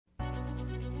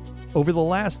Over the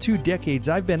last 2 decades,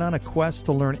 I've been on a quest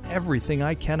to learn everything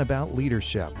I can about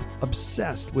leadership,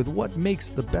 obsessed with what makes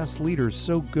the best leaders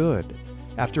so good.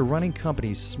 After running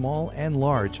companies small and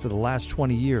large for the last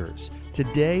 20 years,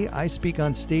 today I speak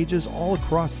on stages all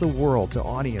across the world to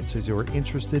audiences who are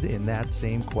interested in that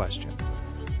same question.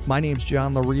 My name's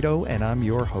John Laurito, and I'm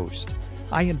your host.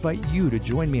 I invite you to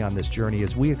join me on this journey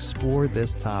as we explore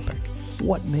this topic.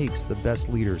 What makes the best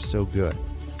leaders so good?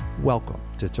 Welcome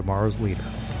to Tomorrow's Leader.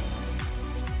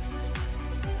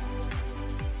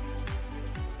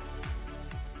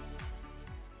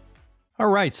 All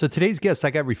right, so today's guest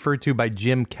I got referred to by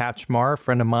Jim Kachmar, a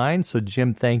friend of mine. So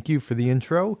Jim, thank you for the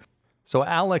intro. So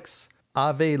Alex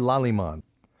Avellaliman.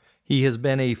 He has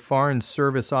been a foreign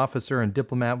service officer and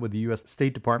diplomat with the U.S.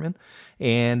 State Department,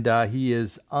 and he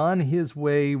is on his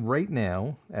way right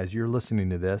now, as you're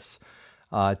listening to this,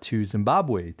 to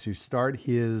Zimbabwe to start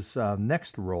his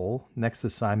next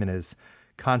assignment as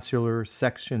Consular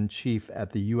Section Chief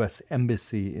at the U.S.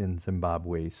 Embassy in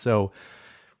Zimbabwe. So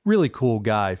really cool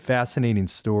guy, fascinating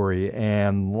story,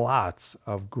 and lots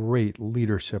of great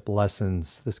leadership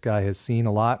lessons. This guy has seen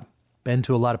a lot, been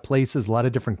to a lot of places, a lot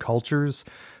of different cultures.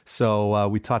 So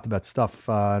we talked about stuff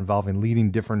involving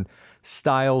leading different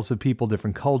styles of people,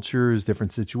 different cultures,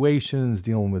 different situations,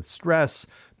 dealing with stress,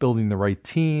 building the right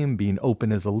team, being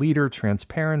open as a leader,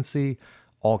 transparency,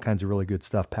 all kinds of really good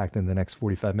stuff packed in the next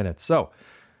 45 minutes. So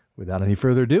without any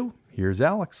further ado, here's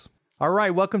Alex. All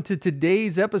right, welcome to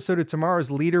today's episode of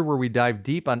Tomorrow's Leader, where we dive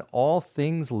deep on all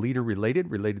things leader related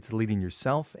to leading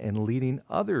yourself and leading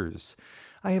others.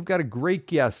 I have got a great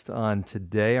guest on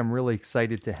today. I'm really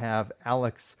excited to have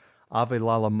Alex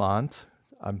Avellaliman.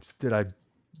 Did I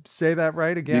say that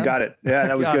right again? You got it. Yeah,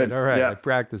 that was good. All right, yeah. I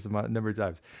practiced a number of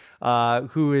times.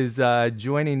 Who is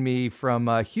joining me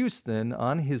from Houston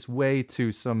on his way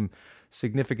to some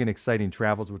significant, exciting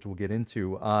travels, which we'll get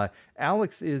into.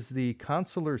 Alex is the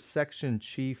Consular Section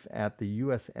Chief at the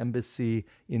U.S. Embassy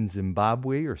in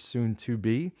Zimbabwe, or soon to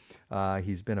be.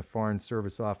 He's been a Foreign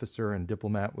Service Officer and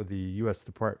diplomat with the U.S.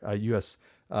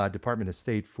 Department of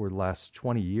State for the last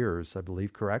 20 years, I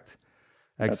believe, correct?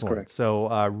 Excellent. That's correct.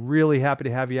 So really happy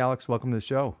to have you, Alex. Welcome to the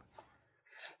show.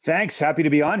 Thanks. Happy to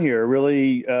be on here.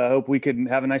 Really hope we can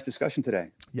have a nice discussion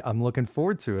today. Yeah, I'm looking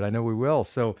forward to it. I know we will.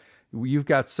 So you've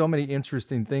got so many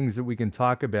interesting things that we can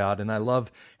talk about, and I love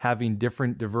having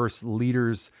different, diverse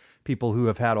leaders, people who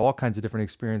have had all kinds of different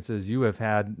experiences. You have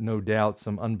had, no doubt,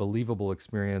 some unbelievable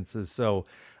experiences, so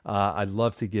I'd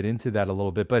love to get into that a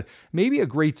little bit. But maybe a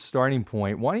great starting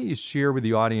point, why don't you share with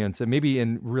the audience, and maybe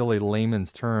in really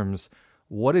layman's terms,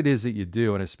 what it is that you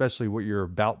do, and especially what you're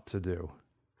about to do.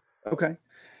 Okay.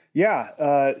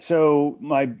 Yeah. So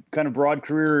my kind of broad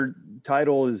career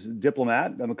title is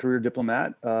diplomat. I'm a career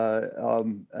diplomat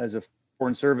as a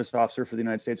foreign service officer for the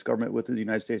United States government with the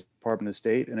United States Department of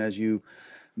State. And as you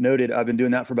noted, I've been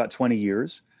doing that for about 20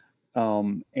 years.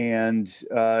 And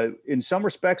in some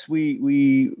respects,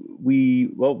 it's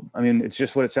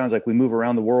just what it sounds like. We move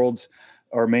around the world.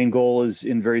 Our main goal is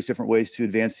in various different ways to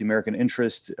advance the American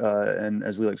interest. And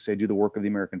as we like to say, do the work of the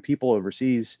American people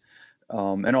overseas.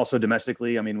 And also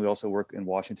domestically. I mean, we also work in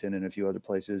Washington and a few other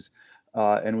places.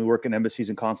 And we work in embassies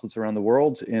and consulates around the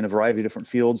world in a variety of different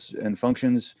fields and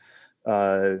functions.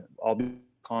 I'll be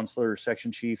Consular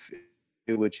Section Chief,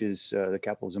 which is the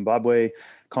capital of Zimbabwe.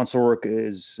 Consular work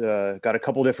is got a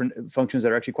couple different functions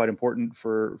that are actually quite important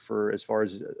for as far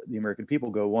as the American people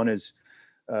go. One is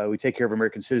we take care of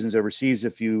American citizens overseas.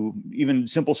 Even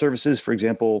simple services, for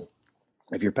example,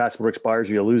 if your passport expires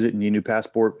or you lose it and you need a new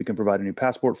passport, we can provide a new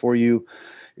passport for you.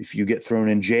 If you get thrown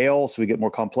in jail, so we get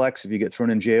more complex. If you get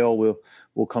thrown in jail,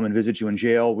 we'll come and visit you in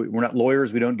jail. We're not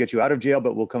lawyers. We don't get you out of jail,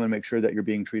 but we'll come and make sure that you're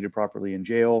being treated properly in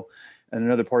jail. And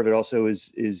another part of it also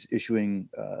is issuing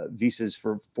visas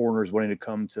for foreigners wanting to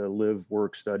come to live,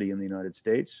 work, study in the United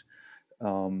States.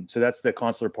 So that's the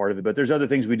consular part of it. But there's other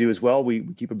things we do as well.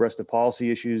 We keep abreast of policy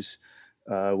issues.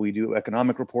 We do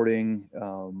economic reporting,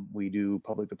 we do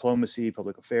public diplomacy,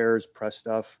 public affairs, press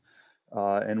stuff,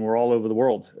 and we're all over the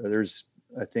world. There's,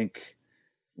 I think,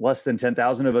 less than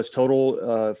 10,000 of us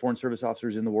total foreign service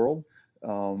officers in the world,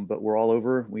 but we're all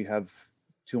over. We have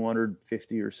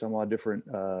 250 or some odd different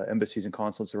embassies and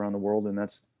consulates around the world, and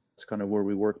that's kind of where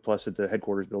we work, plus at the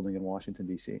headquarters building in Washington,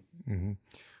 D.C. Mm-hmm.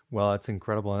 Well, that's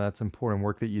incredible, and that's important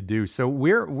work that you do. So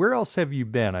where else have you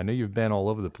been? I know you've been all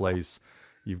over the place.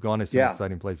 You've gone to some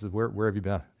exciting places. Where have you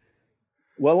been?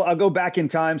 Well, I'll go back in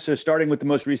time. So starting with the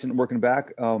most recent working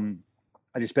back, I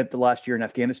just spent the last year in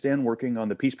Afghanistan working on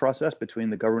the peace process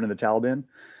between the government and the Taliban.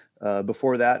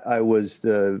 Before that, I was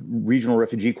the regional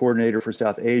refugee coordinator for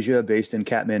South Asia based in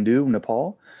Kathmandu,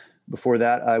 Nepal. Before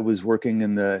that, I was working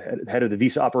in the head of the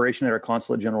visa operation at our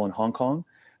consulate general in Hong Kong.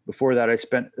 Before that, I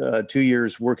spent 2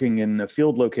 years working in a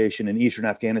field location in eastern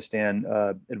Afghanistan,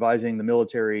 advising the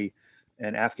military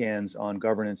and Afghans on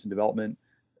governance and development.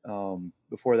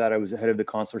 Before that, I was the head of the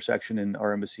consular section in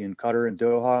our embassy in Qatar in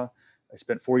Doha. I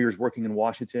spent 4 years working in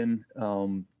Washington,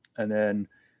 and then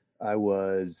I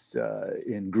was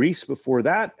in Greece before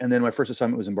that, and then my first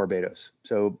assignment was in Barbados.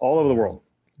 So all over the world.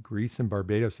 Greece and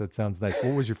Barbados, that sounds nice.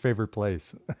 What was your favorite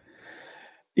place?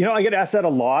 I get asked that a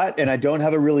lot, and I don't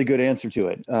have a really good answer to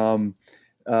it.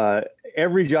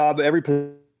 Every job, every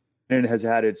position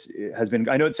has been.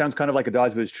 I know it sounds kind of like a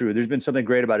dodge, but it's true. There's been something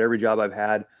great about every job I've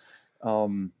had.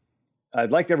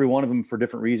 I'd liked every one of them for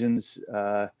different reasons.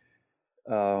 Even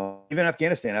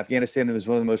Afghanistan. Afghanistan was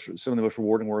some of the most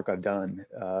rewarding work I've done.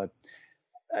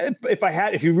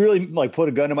 If you really like put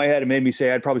a gun to my head and made me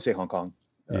say, I'd probably say Hong Kong.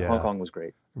 Hong Kong was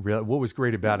great. Really? What was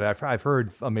great about it? I've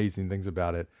heard amazing things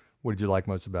about it. What did you like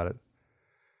most about it?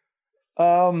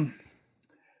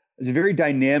 It's a very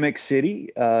dynamic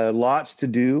city, lots to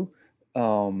do,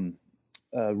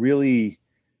 really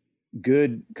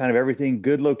good kind of everything,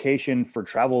 good location for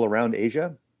travel around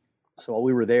Asia. So while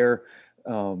we were there,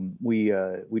 we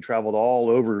traveled all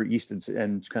over East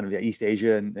and kind of East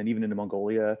Asia and even into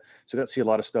Mongolia. So got to see a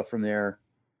lot of stuff from there.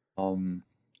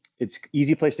 It's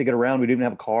easy place to get around. We didn't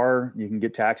have a car. You can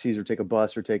get taxis or take a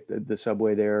bus or take the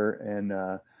subway there.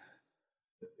 And,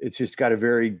 it's just got a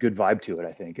very good vibe to it.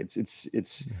 I think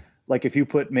it's like if you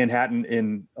put Manhattan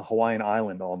in a Hawaiian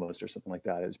island almost or something like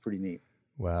that. It's pretty neat.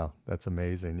 Wow, that's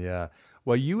amazing. Yeah.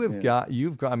 Well, you've got.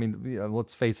 I mean,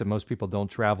 let's face it. Most people don't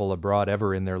travel abroad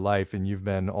ever in their life, and you've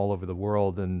been all over the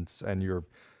world, and you're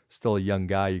still a young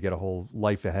guy. You get a whole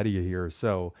life ahead of you here.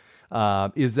 So,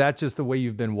 is that just the way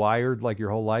you've been wired, like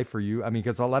your whole life? For you, I mean,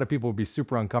 because a lot of people would be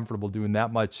super uncomfortable doing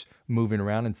that much moving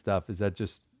around and stuff. Is that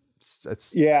just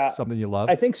something you love?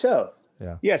 I think so.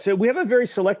 Yeah. So we have a very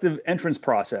selective entrance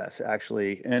process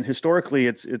actually. And historically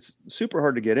it's super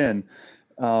hard to get in.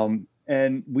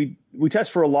 And we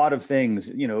test for a lot of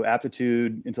things,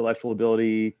 aptitude, intellectual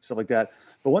ability, stuff like that.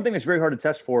 But one thing that's very hard to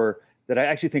test for that I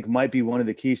actually think might be one of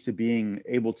the keys to being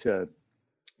able to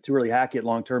really hack it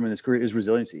long-term in this career is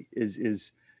resiliency,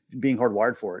 is being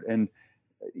hardwired for it. And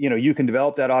you can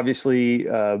develop that obviously,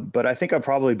 but I think I've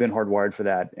probably been hardwired for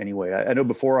that anyway. I know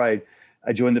before I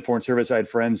joined the Foreign Service, I had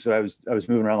friends that I was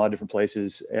moving around a lot of different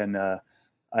places, and I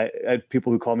had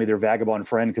people who called me their vagabond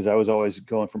friend because I was always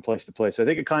going from place to place. So I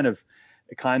think it's probably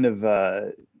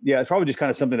just kind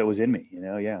of something that was in me,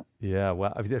 Yeah. Yeah.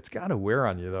 Well, it's got to wear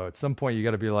on you though. At some point you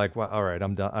got to be like, well, all right,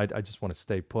 I'm done. I just want to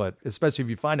stay put, especially if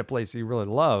you find a place you really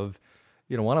love,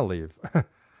 you don't want to leave.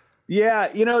 Yeah,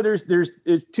 there's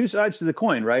two sides to the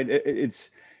coin, right? It's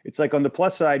like on the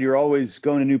plus side, you're always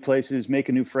going to new places,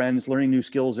 making new friends, learning new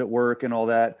skills at work and all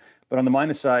that. But on the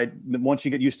minus side, once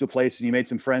you get used to a place and you made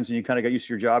some friends and you kind of got used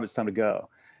to your job, it's time to go.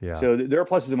 Yeah. So there are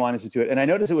pluses and minuses to it. And I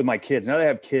notice it with my kids. Now that I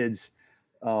have kids,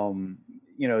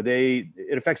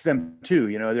 it affects them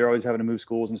too. They're always having to move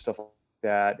schools and stuff like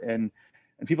that. And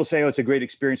people say, oh, it's a great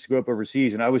experience to grow up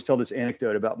overseas. And I always tell this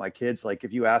anecdote about my kids. Like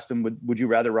if you asked them, would you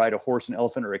rather ride a horse, an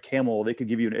elephant, or a camel? They could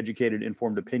give you an educated,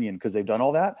 informed opinion because they've done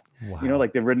all that. Wow.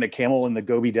 Like they've ridden a camel in the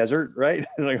Gobi Desert, right?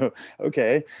 Like,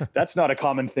 okay, that's not a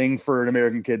common thing for an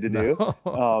American kid to do.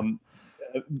 No.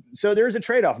 So there's a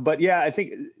trade-off. But yeah, I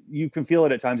think you can feel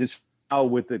it at times. It's now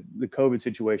with the COVID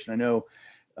situation. I know,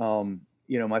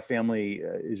 my family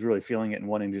is really feeling it and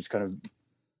wanting to just kind of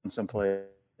someplace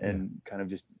and kind of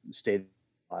just stay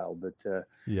while, but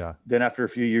then after a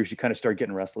few years you kind of start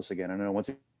getting restless again. I don't know, once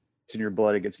it's in your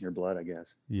blood, it gets in your blood, I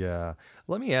guess. Yeah.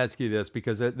 Let me ask you this,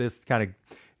 because this kind of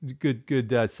good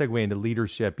segue into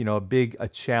leadership. A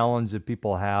challenge that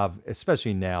people have,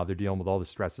 especially now, they're dealing with all the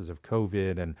stresses of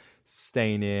COVID and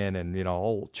staying in and a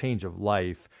whole change of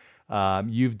life.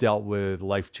 You've dealt with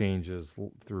life changes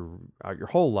throughout your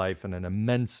whole life in an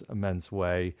immense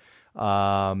way.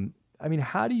 How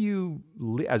do you,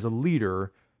 as a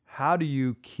leader, how do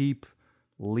you keep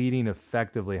leading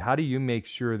effectively? How do you make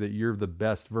sure that you're the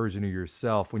best version of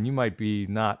yourself when you might be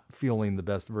not feeling the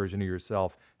best version of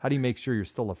yourself? How do you make sure you're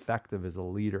still effective as a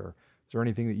leader? Is there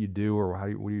anything that you do, or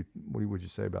what would you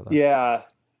say about that? Yeah,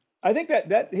 I think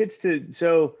that hits to,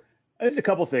 so there's a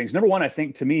couple things. Number one, I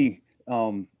think to me,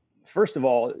 first of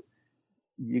all,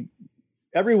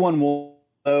 everyone will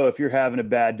know if you're having a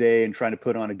bad day and trying to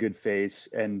put on a good face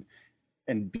and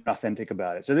be authentic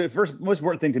about it. So the most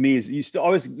important thing to me is you still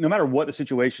always, no matter what the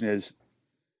situation is,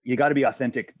 you got to be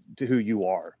authentic to who you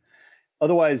are.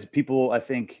 Otherwise, people, I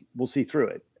think, will see through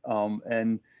it.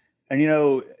 And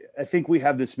I think we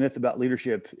have this myth about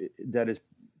leadership that is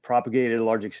propagated to a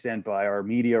large extent by our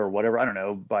media or whatever, I don't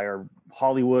know, by our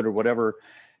Hollywood or whatever,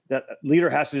 that leader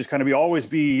has to just kind of always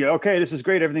be, okay, this is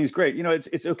great. Everything's great. You know,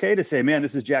 it's okay to say, man,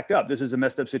 this is jacked up. This is a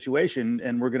messed up situation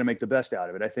and we're going to make the best out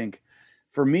of it. I think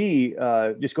for me,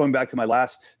 just going back to my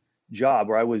last job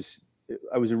where I was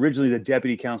originally the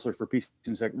deputy counselor for peace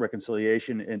and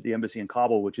reconciliation at the embassy in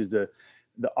Kabul, which is the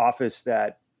office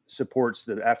that supports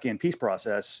the Afghan peace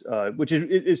process, which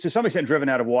is to some extent driven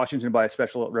out of Washington by a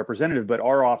special representative. But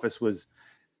our office was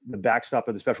the backstop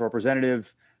of the special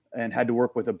representative and had to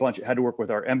work with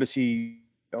our embassy,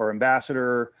 our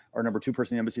ambassador, our number 2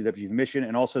 person in the embassy, deputy chief of mission.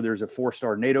 And also there's a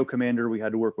 4-star NATO commander. We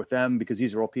had to work with them because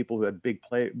these are all people who had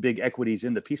big equities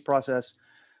in the peace process.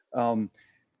 And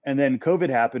then COVID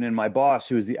happened and my boss,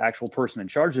 who is the actual person in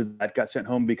charge of that, got sent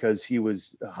home because he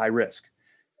was high risk.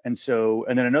 And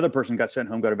then another person got sent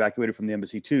home, got evacuated from the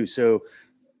embassy too. So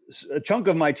a chunk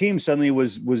of my team suddenly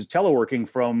was teleworking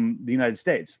from the United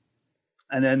States.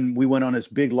 And then we went on this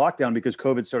big lockdown because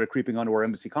COVID started creeping onto our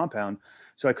embassy compound.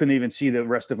 So I couldn't even see the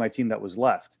rest of my team that was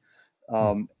left.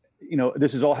 You know,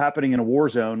 this is all happening in a war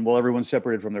zone while everyone's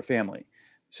separated from their family.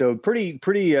 So pretty,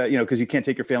 you know, because you can't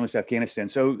take your families to Afghanistan.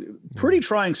 So pretty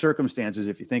trying circumstances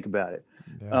if you think about it.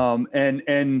 Yeah.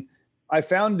 And I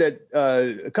found that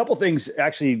a couple things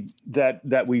actually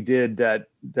that we did that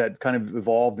kind of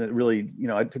evolved that really, you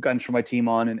know, I took guidance from my team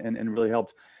on and really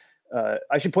helped.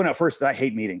 I should point out first that I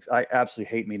hate meetings. I absolutely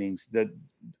hate meetings. That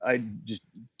I just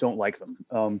don't like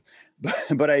them.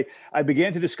 But I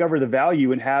began to discover the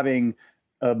value in having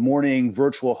a morning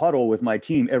virtual huddle with my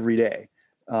team every day.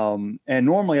 And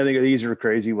normally I think these are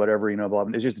crazy, whatever, you know, blah,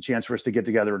 blah. It's just a chance for us to get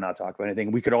together and not talk about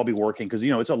anything. We could all be working because,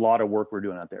 you know, it's a lot of work we're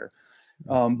doing out there.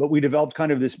 But we developed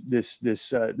kind of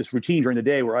this routine during the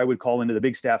day where I would call into the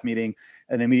big staff meeting,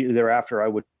 and immediately thereafter I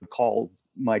would call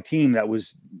my team that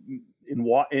was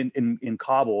in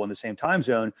Kabul in the same time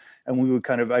zone, and we would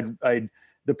kind of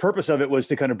the purpose of it was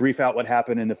to kind of brief out what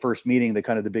happened in the first meeting,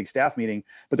 the big staff meeting.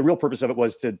 But the real purpose of it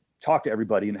was to talk to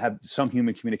everybody and have some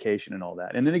human communication and all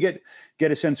that, and then to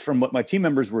get a sense from what my team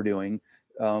members were doing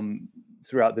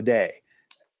throughout the day.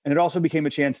 And it also became a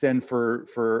chance then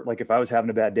for like, if I was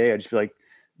having a bad day, I'd just be like,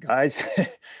 guys,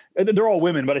 they're all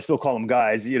women, but I still call them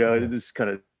guys, you know, this is kind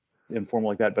of informal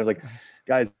like that. But like,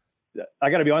 guys,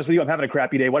 I got to be honest with you, I'm having a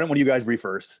crappy day. Why don't one of you guys brief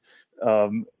first?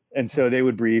 And so they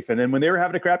would brief. And then when they were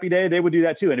having a crappy day, they would do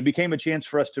that too. And it became a chance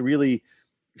for us to really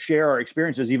share our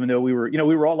experiences, even though we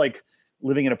were all like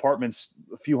living in apartments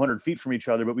a few hundred feet from each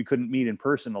other, but we couldn't meet in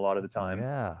person a lot of the time.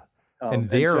 Yeah.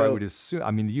 And I would assume, I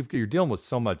mean, you're dealing with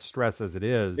so much stress as it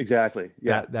is. Exactly.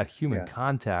 Yeah. That human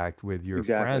contact with your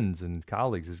friends and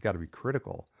colleagues has got to be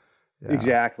critical. Yeah.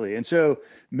 Exactly. And so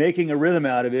making a rhythm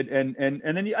out of it. And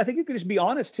then I think you could just be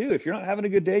honest too. If you're not having a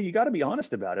good day, you got to be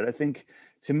honest about it. I think,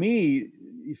 to me,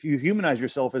 if you humanize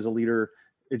yourself as a leader,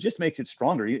 it just makes it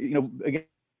stronger. You know, again,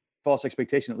 false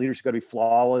expectation that leaders got to be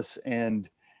flawless and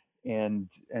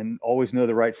always know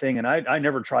the right thing. And I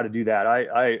never try to do that.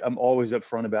 I'm always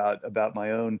upfront about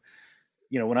my own,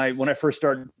 you know, when I first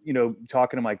start, you know,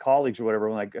 talking to my colleagues or whatever,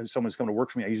 when like someone's coming to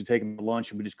work for me, I usually take them to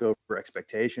lunch and we just go over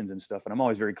expectations and stuff. And I'm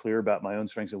always very clear about my own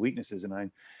strengths and weaknesses. And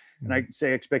I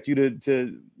say, I expect you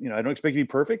to, you know, I don't expect you to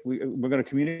be perfect. We're going to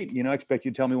communicate, you know, I expect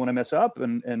you to tell me when I mess up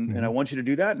and I want you to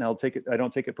do that. And I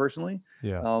don't take it personally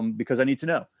because I need to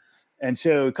know. And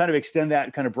so kind of extend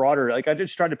that kind of broader, like I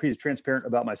just try to be as transparent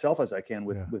about myself as I can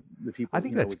with the people. I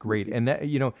think that's great. And that,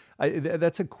 you know,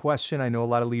 that's a question I know a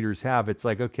lot of leaders have. It's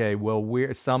like, okay, well,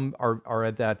 some are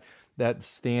at that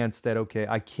stance that, okay,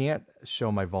 I can't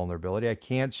show my vulnerability. I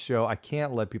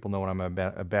can't let people know when I'm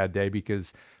a bad day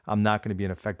because I'm not going to be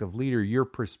an effective leader. Your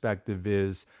perspective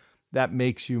is that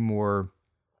makes you more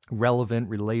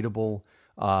relevant, relatable.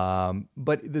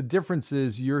 But the difference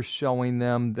is you're showing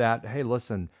them that, hey,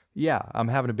 listen, yeah, I'm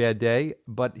having a bad day,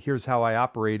 but here's how I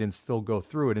operate and still go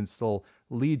through it and still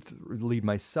lead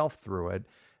myself through it.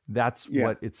 That's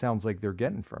what it sounds like they're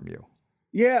getting from you.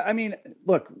 Yeah. I mean,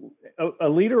 look, a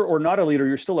leader or not a leader,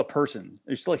 you're still a person.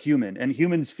 You're still a human, and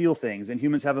humans feel things and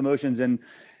humans have emotions. And,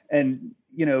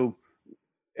 you know,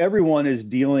 everyone is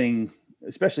dealing,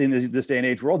 especially in this day and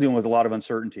age, we're all dealing with a lot of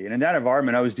uncertainty. And in that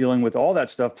environment, I was dealing with all that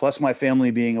stuff, plus my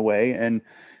family being away.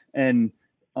 And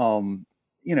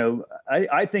you know,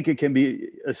 I think it can be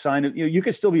a sign of, you know, you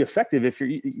can still be effective if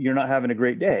you're not having a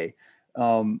great day.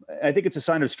 I think it's a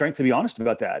sign of strength to be honest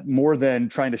about that, more than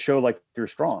trying to show like you're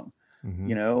strong,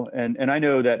 you know, and I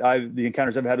know that the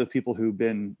encounters I've had with people who've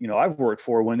been, you know, I've worked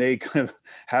for, when they kind of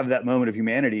have that moment of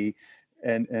humanity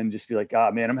and just be like,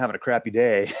 man, I'm having a crappy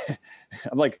day.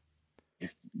 I'm like,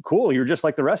 cool. You're just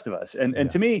like the rest of us. And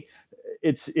to me,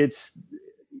 it's,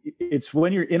 it's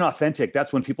when you're inauthentic,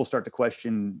 that's when people start to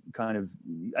question kind of,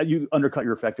 you undercut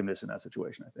your effectiveness in that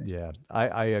situation, I think. Yeah,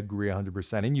 I agree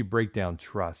 100%. And you break down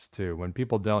trust too. When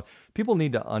people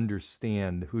need to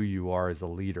understand who you are as a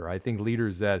leader. I think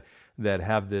leaders that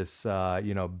have this,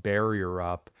 barrier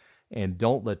up and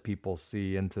don't let people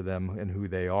see into them and who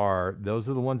they are, those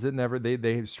are the ones that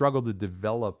they struggle to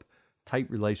develop tight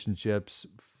relationships,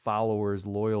 followers,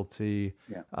 loyalty.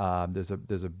 Yeah. There's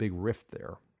a big rift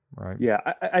there. Right. Yeah.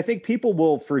 I think people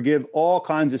will forgive all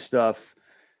kinds of stuff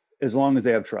as long as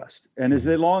they have trust. And as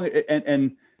long,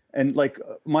 and like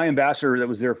my ambassador that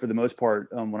was there for the most part,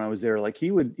 when I was there, like he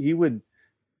would, we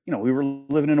were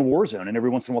living in a war zone, and every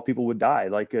once in a while people would die,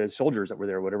 like soldiers that were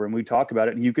there or whatever. And we'd talk about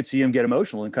it, and you could see him get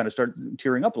emotional and kind of start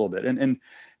tearing up a little bit.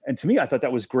 And to me, I thought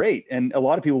that was great. And a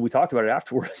lot of people, we talked about it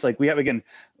afterwards. Like, we have, again,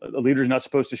 a leader's not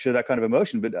supposed to show that kind of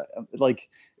emotion, but like,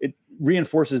 it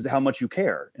reinforces how much you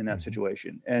care in that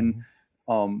situation. And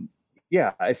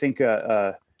I think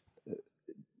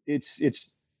it's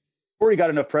already got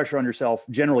enough pressure on yourself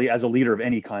generally as a leader of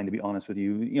any kind, to be honest with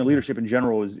you. Leadership in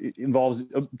general involves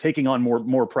taking on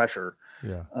more pressure.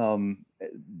 Yeah.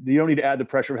 You don't need to add the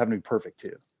pressure of having to be perfect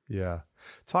too. Yeah.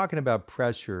 Talking about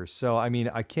pressure. So, I mean,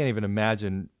 I can't even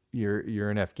imagine you're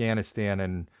in Afghanistan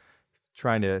and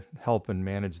trying to help and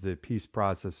manage the peace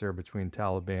process there between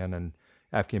Taliban and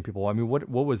Afghan people. I mean, what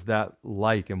was that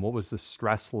like, and what was the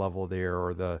stress level there,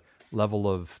 or the level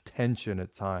of tension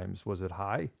at times? Was it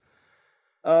high?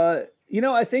 I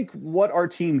think what our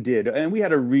team did, and we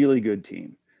had a really good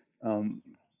team.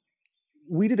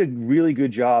 We did a really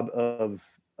good job of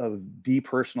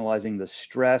depersonalizing the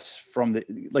stress from the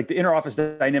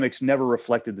interoffice dynamics never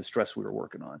reflected the stress we were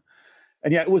working on.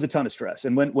 And yeah, it was a ton of stress.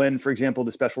 And when, for example,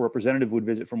 the special representative would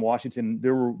visit from Washington,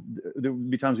 there would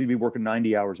be times we'd be working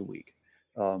 90 hours a week,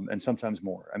 and sometimes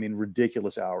more. I mean,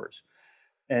 ridiculous hours.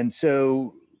 And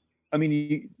so, I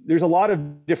mean, there's a lot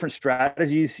of different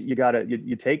strategies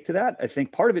you take to that. I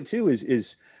think part of it too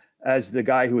is as the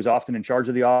guy who was often in charge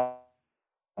of the office,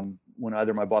 when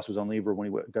either my boss was on leave or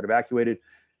when he got evacuated,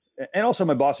 and also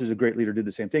my boss, who's a great leader, did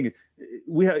the same thing.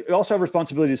 We also have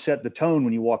responsibility to set the tone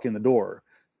when you walk in the door.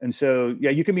 And so, yeah,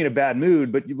 you can be in a bad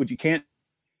mood, but what you can't,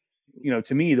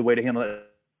 to me, the way to handle it,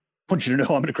 I want you to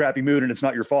know I'm in a crappy mood and it's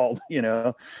not your fault,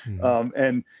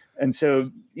 Mm-hmm. And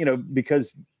so,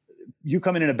 because you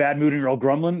come in a bad mood and you're all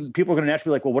grumbling, people are going to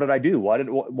naturally be like, well, what did I do?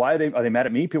 Why are they mad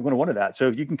at me? People are going to wonder that. So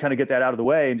if you can kind of get that out of the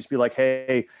way and just be like,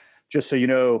 hey, just so you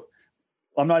know,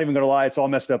 I'm not even going to lie, it's all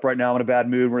messed up right now. I'm in a bad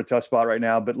mood. We're in a tough spot right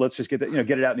now, but let's just get that,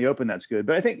 get it out in the open. That's good.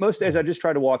 But I think most days I just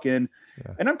try to walk in,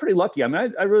 and I'm pretty lucky. I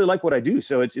mean, I really like what I do.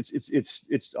 So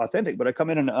it's authentic, but I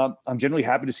come in and I'm generally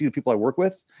happy to see the people I work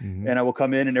with. Mm-hmm. And I will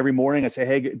come in, and every morning I say,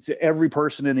 hey, to every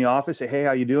person in the office, say, hey,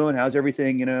 how you doing? How's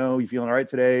everything? You feeling all right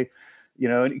today?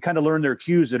 And you kind of learn their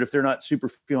cues, that if they're not super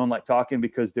feeling like talking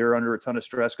because they're under a ton of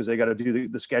stress because they got to do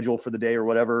the schedule for the day or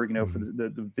whatever, for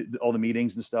the all the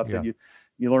meetings and stuff, that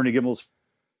you learn to give them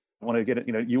want to get it,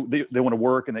 they want to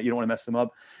work, and that you don't want to mess them up.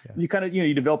 Yeah. You kind of,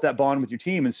 you develop that bond with your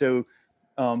team. And so,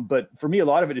 but for me, a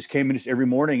lot of it just came in just every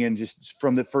morning, and just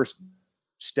from the first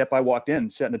step I walked in,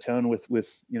 setting the tone with,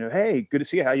 hey, good to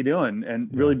see you. How you doing? And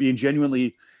really being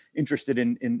genuinely interested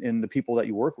in the people that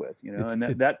you work with, and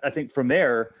that I think from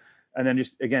there. And then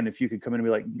just, again, if you could come in and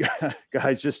be like,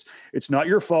 guys, it's not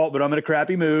your fault, but I'm in a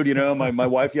crappy mood. My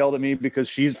wife yelled at me because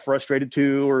she's frustrated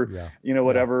too, or,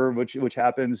 whatever, which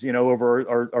happens,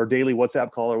 over our daily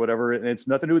WhatsApp call or whatever. And it's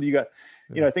nothing to do with you guys.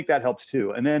 I think that helps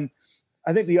too. And then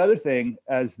I think the other thing,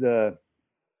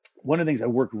 one of the things I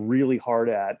worked really hard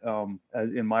at, as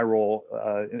in my role,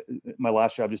 in my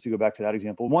last job, just to go back to that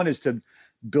example, one is to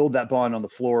build that bond on the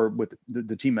floor with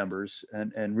the team members,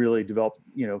 and really develop,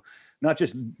 not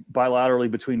just bilaterally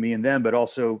between me and them, but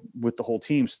also with the whole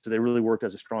team. So they really worked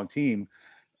as a strong team.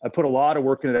 I put a lot of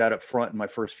work into that up front in my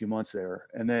first few months there.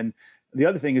 And then the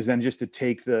other thing is then just to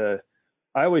take I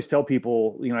always tell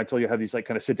people, I told you I have these like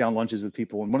kind of sit down lunches with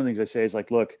people. And one of the things I say is like,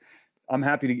 look, I'm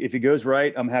happy to, if it goes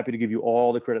right, I'm happy to give you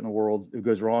all the credit in the world. If it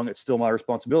goes wrong, it's still my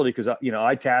responsibility, because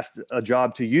I tasked a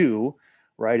job to you,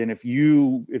 right? And if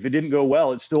it didn't go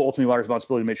well, it's still ultimately my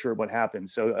responsibility to make sure what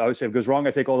happened. So I always say, if it goes wrong,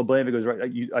 I take all the blame. If it goes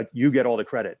right, you get all the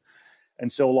credit.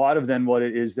 And so a lot of then what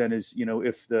it is then is,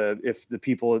 if the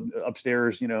people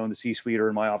upstairs, in the C-suite or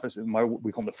in my office,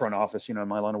 we call them the front office, in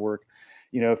my line of work,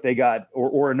 if they got,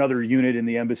 or another unit in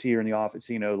the embassy or in the office,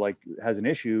 like has an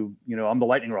issue, I'm the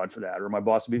lightning rod for that, or my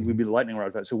boss would be the lightning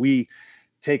rod for that. So we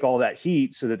take all that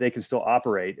heat so that they can still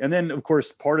operate. And then of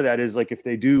course, part of that is like, if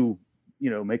they do,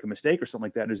 make a mistake or something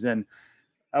like that, is then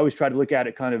I always try to look at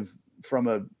it kind of from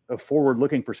a forward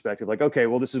looking perspective. Like, okay,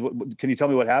 well, this is can you tell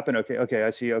me what happened? Okay. I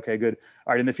see. Okay, good.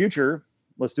 All right. In the future,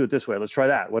 let's do it this way. Let's try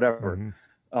that, whatever.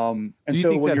 And Do you so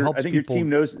think when that helps I think people? your team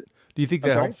knows. Do you think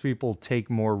that helps people take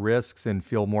more risks and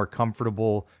feel more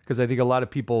comfortable? Because I think a lot of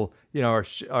people, are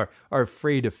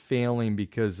afraid of failing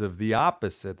because of the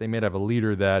opposite. They may have a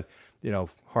leader that,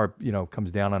 hard,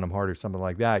 comes down on them hard or something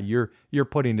like that. You're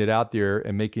putting it out there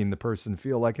and making the person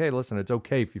feel like, hey, listen, it's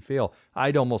okay if you fail.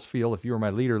 I'd almost feel if you were my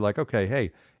leader, like, okay,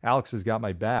 hey, Alex has got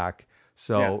my back,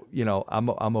 so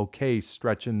I'm okay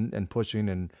stretching and pushing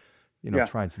and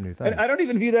trying some new things. And I don't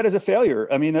even view that as a failure.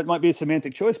 I mean, that might be a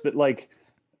semantic choice, but like,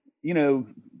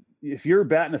 if you're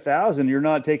batting 1,000, you're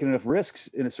not taking enough risks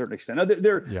in a certain extent. Now,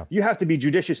 you have to be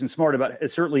judicious and smart about it.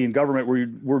 Certainly in government, where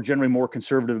we're generally more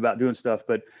conservative about doing stuff,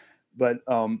 but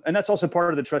and that's also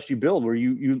part of the trust you build, where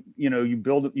you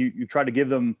try to give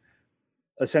them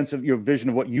a sense of your vision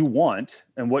of what you want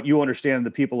and what you understand the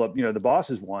people of, the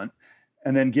bosses want,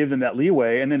 and then give them that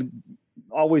leeway, and then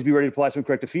always be ready to apply some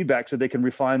corrective feedback so they can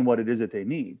refine what it is that they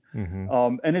need.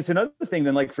 And it's another thing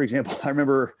then, like, for example, I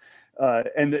remember,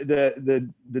 and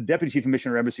the deputy chief of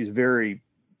mission or embassy is a very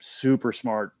super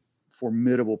smart,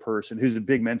 formidable person who's a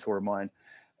big mentor of mine.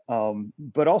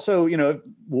 But also,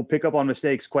 will pick up on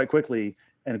mistakes quite quickly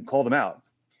and call them out.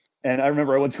 And I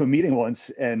remember I went to a meeting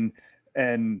once and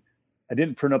I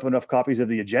didn't print up enough copies of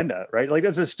the agenda, right? Like,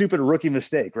 that's a stupid rookie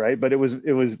mistake, right? But it was,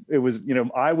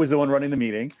 I was the one running the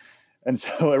meeting. And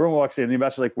so everyone walks in, the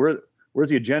ambassador's like, where's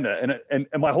the agenda? And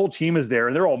my whole team is there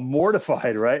and they're all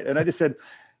mortified, right? And I just said,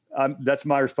 that's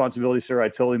my responsibility, sir. I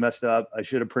totally messed up. I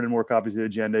should have printed more copies of the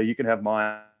agenda. You can have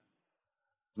mine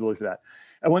for that.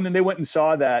 And when then they went and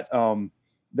saw that, my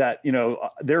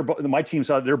team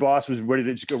saw that their boss was ready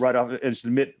to just go right off and just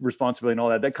admit responsibility and all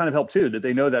that. That kind of helped too, that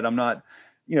they know that I'm not,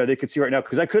 they could see right now,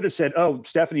 because I could have said, oh,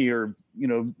 Stephanie or,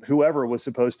 whoever was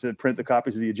supposed to print the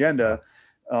copies of the agenda.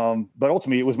 But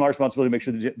ultimately it was my responsibility to make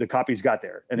sure the copies got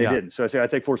there, and they didn't. So I say, I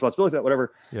take full responsibility for that,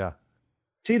 whatever. Yeah.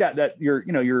 See that you're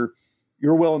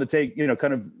willing to take,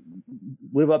 kind of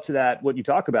live up to that, what you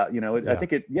talk about, I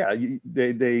think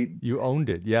you owned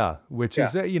it. Yeah. Which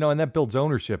is, and that builds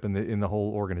ownership in the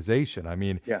whole organization. I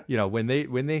mean, when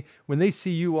they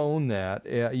see you own that,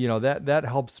 that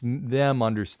helps them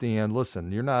understand,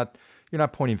 listen, you're not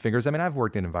pointing fingers. I mean, I've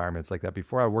worked in environments like that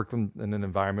before. I worked in an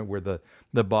environment where the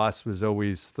boss was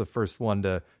always the first one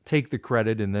to take the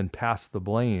credit and then pass the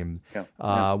blame,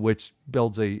 which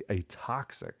builds a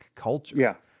toxic culture.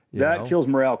 Yeah. That kills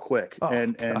morale quick. Oh,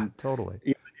 and totally.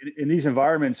 In these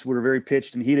environments where are very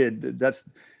pitched and heated, that's,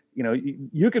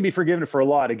 you can be forgiven for a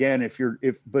lot, again,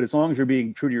 but as long as you're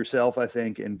being true to yourself, I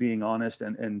think, and being honest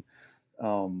and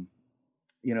again,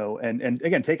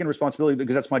 taking responsibility,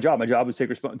 because that's my job. My job is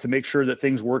to make sure that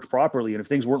things worked properly. And if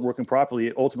things weren't working properly,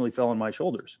 it ultimately fell on my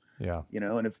shoulders. Yeah.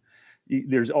 And if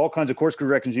there's all kinds of course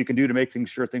corrections you can do to make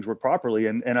sure things work properly.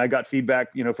 And I got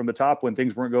feedback, from the top when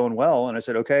things weren't going well. And I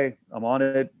said, okay, I'm on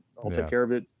it. I'll take care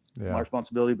of it. My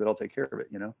responsibility, but I'll take care of it,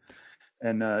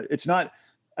 and it's not,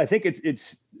 I think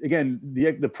it's again,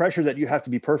 the pressure that you have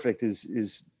to be perfect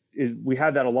is we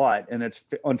have that a lot, and it's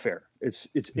unfair. It's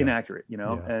inaccurate,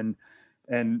 and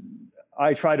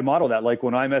I try to model that. Like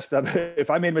when I messed up, if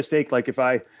I made a mistake, like if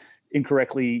I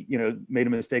incorrectly, made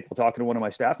a mistake while talking to one of my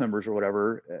staff members or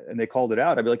whatever, and they called it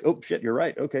out, I'd be like, oh shit, you're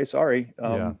right. Okay. Sorry.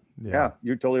 Yeah,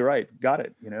 you're totally right. Got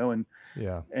it. And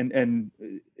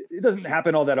it doesn't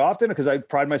happen all that often because I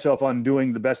pride myself on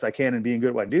doing the best I can and being good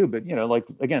at what I do. But, like,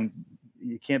 again,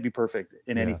 you can't be perfect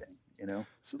in anything,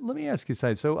 So let me ask you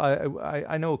something. So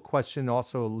I know a question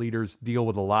also leaders deal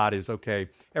with a lot is, okay,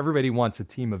 everybody wants a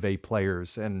team of A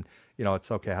players and,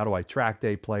 it's okay. How do I attract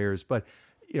A players? But,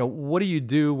 what do you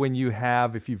do when you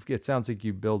have, it sounds like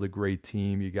you build a great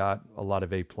team, you got a lot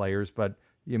of A players, but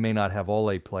you may not have all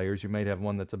A players. You might have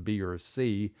one that's a B or a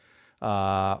C.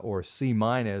 Or a C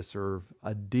minus or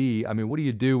a D. I mean, what do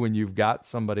you do when you've got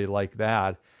somebody like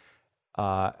that?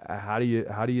 How do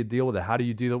you deal with it? How do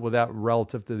you deal with that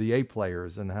relative to the A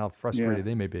players and how frustrated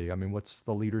they may be? I mean, what's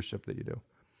the leadership that you do?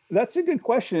 That's a good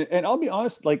question. And I'll be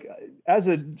honest, like as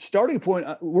a starting point,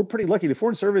 we're pretty lucky. The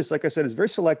Foreign Service, like I said, is very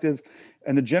selective.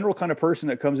 And the general kind of person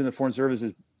that comes in the Foreign Service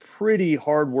is pretty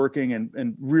hardworking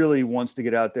and really wants to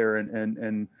get out there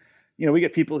and we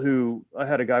get people who, I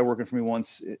had a guy working for me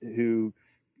once who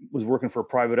was working for a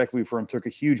private equity firm, took a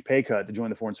huge pay cut to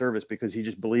join the Foreign Service because he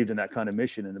just believed in that kind of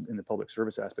mission in the public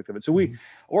service aspect of it. So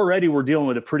we're dealing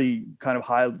with a pretty kind of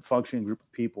high functioning group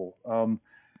of people.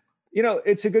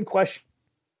 It's a good question.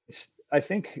 I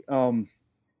think,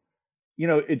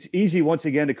 it's easy once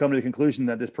again to come to the conclusion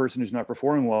that this person who's not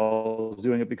performing well is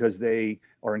doing it because they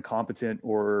are incompetent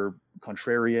or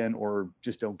contrarian or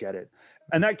just don't get it.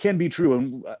 And that can be true.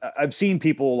 And I've seen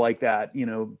people like that,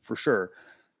 for sure.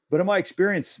 But in my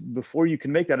experience, before you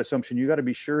can make that assumption, you got to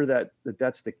be sure that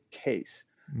that's the case.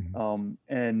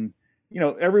 And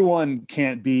everyone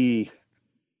can't be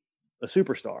a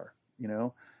superstar.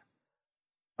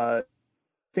 I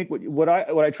think what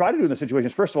I try to do in the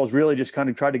situations, first of all, is really just kind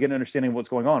of try to get an understanding of what's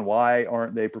going on. Why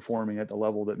aren't they performing at the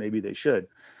level that maybe they should?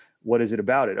 What is it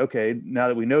about it? Okay, now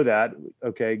that we know that,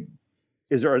 okay,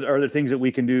 are there things that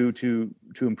we can do to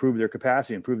improve their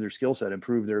capacity, improve their skill set,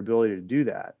 improve their ability to do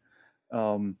that,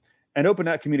 and open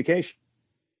that communication.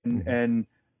 And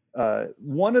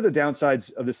one of the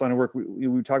downsides of this line of work, we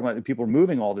were talking about, the people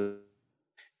moving all this,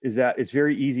 is that it's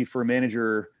very easy for a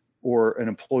manager or an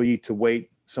employee to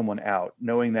wait someone out,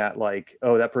 knowing that like,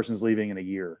 oh, that person's leaving in a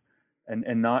year,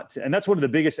 and that's one of the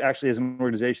biggest, actually, as an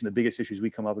organization, the biggest issues we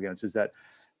come up against is that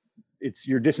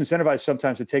you're disincentivized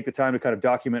sometimes to take the time to kind of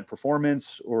document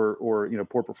performance or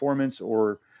poor performance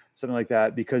or something like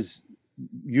that, because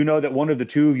that one of the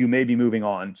two you may be moving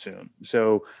on soon.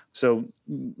 So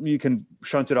you can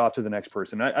shunt it off to the next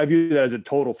person. I view that as a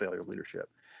total failure of leadership.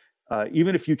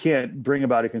 Even if you can't bring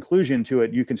about a conclusion to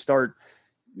it, you can start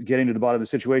getting to the bottom of the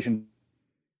situation,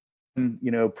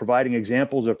 providing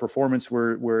examples of performance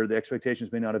where the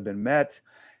expectations may not have been met,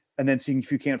 and then seeing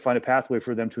if you can't find a pathway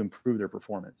for them to improve their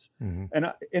performance.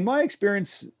 And in my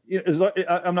experience,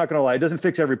 I'm not going to lie, it doesn't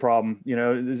fix every problem.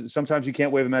 Sometimes you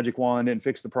can't wave a magic wand and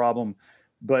fix the problem,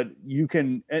 but you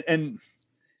can, and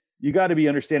you got to be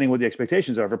understanding what the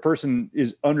expectations are. If a person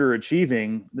is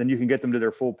underachieving, then you can get them to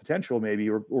their full potential maybe,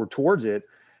 or towards it,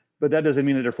 but that doesn't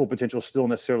mean that their full potential is still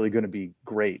necessarily going to be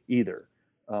great either.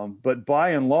 But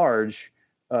by and large,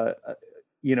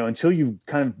 until you've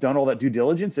kind of done all that due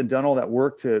diligence and done all that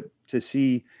work to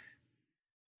see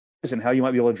and how you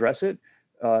might be able to address it,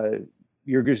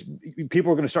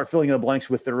 people are going to start filling in the blanks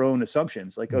with their own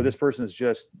assumptions. Like, oh, this person is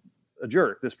just a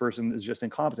jerk. This person is just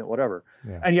incompetent, whatever.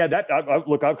 Yeah. And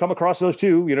I've come across those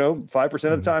too, 5% of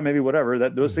the time, maybe, whatever,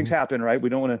 that those things happen, right? We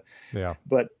don't want to,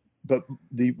 but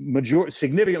the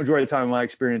significant majority of the time, in my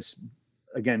experience,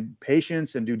 again,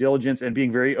 patience and due diligence and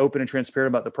being very open and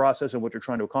transparent about the process and what you're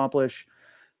trying to accomplish.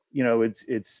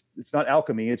 It's not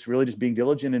alchemy. It's really just being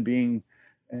diligent and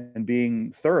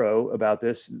being thorough about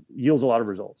this yields a lot of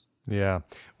results. Yeah.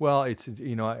 Well, it's,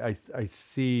 I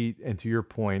see, and to your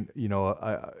point,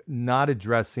 not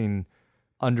addressing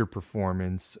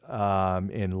underperformance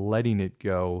and letting it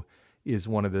go is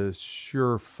one of the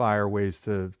surefire ways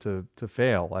to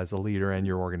fail as a leader and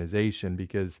your organization,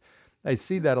 because I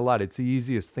see that a lot. It's the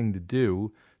easiest thing to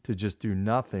do, to just do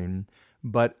nothing.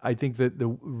 But I think that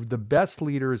the best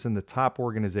leaders in the top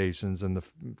organizations and the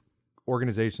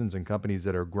organizations and companies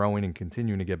that are growing and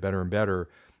continuing to get better and better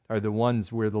are the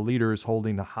ones where the leader is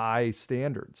holding the high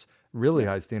standards, really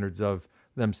high standards of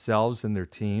themselves and their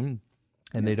team.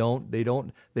 And they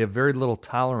have very little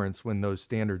tolerance when those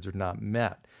standards are not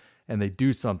met, and they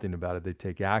do something about it. They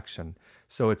take action.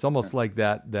 So it's almost like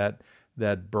that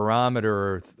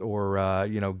barometer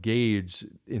or gauge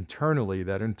internally,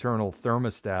 that internal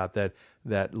thermostat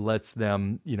that lets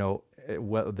them,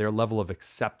 their level of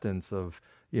acceptance of,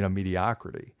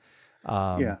 mediocrity.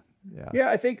 I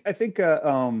think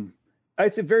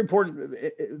it's a very important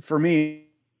for me,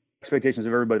 expectations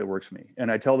of everybody that works for me.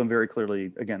 And I tell them very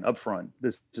clearly, again, upfront,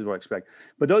 this is what I expect,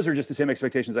 but those are just the same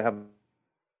expectations I have.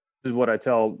 This is what I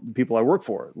tell people I work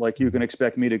for. Like, you can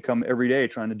expect me to come every day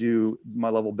trying to do my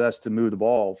level best to move the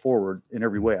ball forward in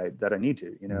every way that I need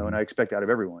to, and I expect that of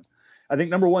everyone. I think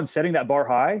number one, setting that bar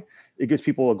high, it gives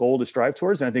people a goal to strive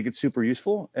towards. And I think it's super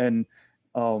useful. And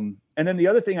then the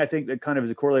other thing I think that kind of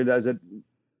is a correlate to that is that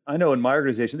I know in my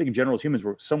organization, I think in general as humans,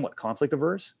 we're somewhat conflict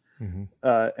averse.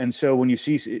 And so when you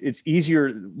see, it's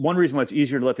easier. One reason why it's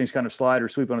easier to let things kind of slide or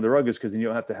sweep under the rug is because then you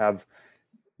don't have to have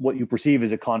what you perceive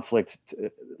as a conflict,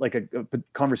 like a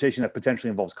conversation that potentially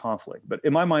involves conflict. But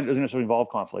in my mind, it doesn't necessarily involve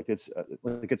conflict.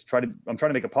 I'm trying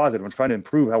to make it positive. I'm trying to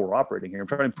improve how we're operating here. I'm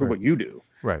trying to improve what you do.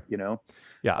 Right.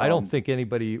 Yeah. I don't think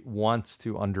anybody wants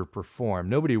to underperform.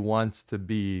 Nobody wants to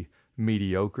be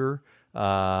mediocre.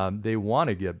 They want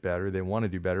to get better. They want to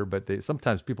do better, but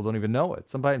sometimes people don't even know it.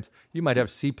 Sometimes you might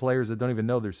have C players that don't even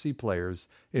know they're C players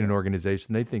in an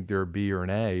organization. They think they're a B or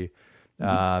an A.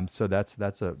 So that's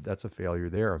a failure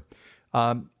there.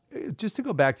 Just to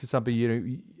go back to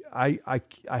something, I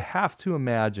have to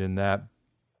imagine that,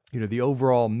 the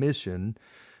overall mission,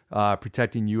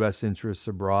 protecting U.S. interests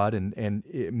abroad, and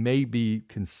it may be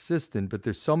consistent, but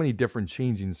there's so many different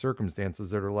changing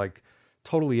circumstances that are like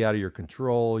totally out of your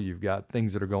control. You've got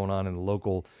things that are going on in the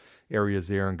local areas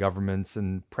there, and governments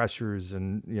and pressures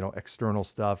and, external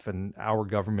stuff and our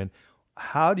government.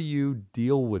 How do you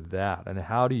deal with that? And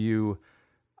how do you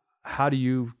how do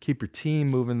you keep your team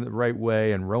moving the right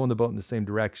way and rowing the boat in the same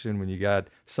direction when you got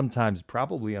sometimes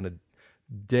probably on a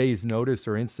day's notice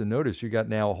or instant notice, you got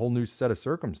now a whole new set of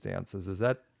circumstances? Is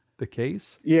that the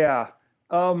case? Yeah.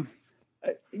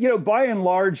 By and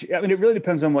large, I mean, it really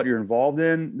depends on what you're involved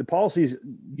in. The policies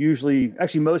usually,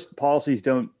 actually, most policies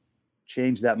don't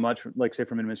change that much, like say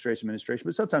from administration,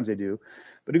 but sometimes they do.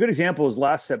 But a good example is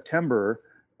last September,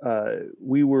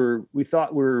 we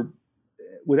thought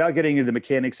without getting into the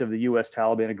mechanics of the U.S.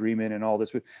 Taliban agreement and all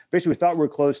this, basically we thought we were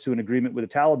close to an agreement with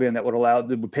the Taliban that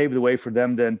would pave the way for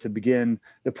them then to begin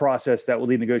the process that would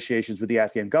lead negotiations with the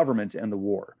Afghan government to end the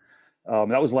war.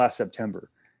 That was last September.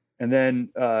 And then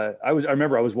I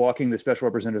remember I was walking the special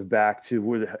representative back to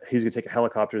where he's going to take a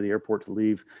helicopter to the airport to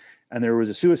leave. And there was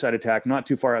a suicide attack not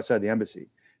too far outside the embassy.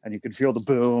 And you could feel the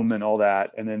boom and all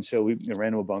that. And then so we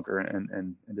ran to a bunker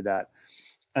and did that.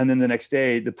 And then the next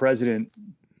day, the president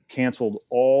canceled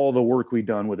all the work we'd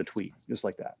done with a tweet, just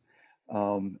like that.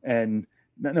 And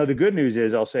no, the good news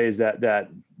is, I'll say, is that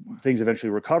things eventually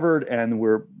recovered, and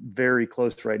we're very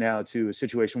close right now to a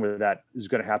situation where that is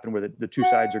going to happen, where the two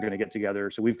sides are going to get together.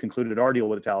 So we've concluded our deal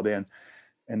with the Taliban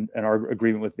and our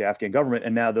agreement with the Afghan government,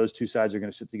 and now those two sides are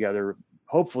going to sit together,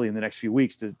 hopefully in the next few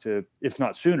weeks, to if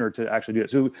not sooner, to actually do it.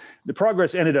 So the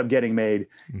progress ended up getting made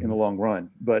in the long run,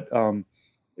 but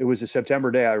it was a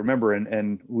September day, I remember,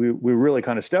 and we were really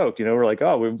kind of stoked. We're like,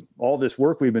 oh, all this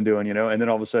work we've been doing, and then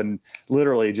all of a sudden,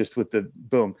 literally just with the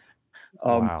boom.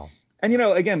 Wow. And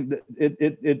again,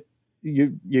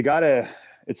 you gotta.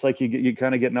 It's like you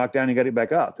kind of get knocked down, you got to get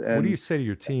back up. And what do you say to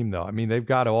your team, though? I mean, they've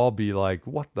got to all be like,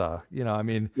 what the, I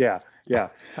mean. Yeah.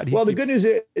 Well, the good news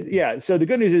is, so the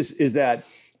good news is that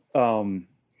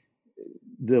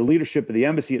the leadership of the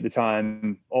embassy at the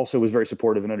time also was very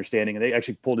supportive and understanding. And they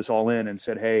actually pulled us all in and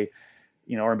said, hey,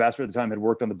 our ambassador at the time had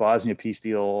worked on the Bosnia peace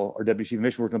deal. Our deputy chief of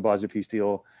mission worked on the Bosnia peace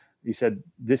deal. He said,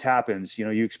 this happens,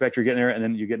 you expect you're getting there and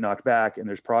then you get knocked back and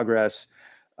there's progress.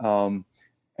 And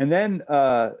then,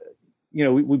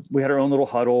 we had our own little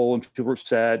huddle and people were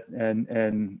upset.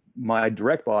 And my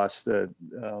direct boss,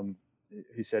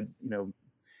 he said,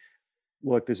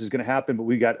 look, this is going to happen, but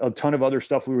we got a ton of other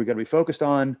stuff we were going to be focused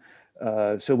on.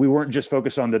 So we weren't just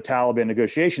focused on the Taliban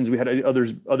negotiations. We had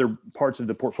other parts of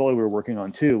the portfolio we were working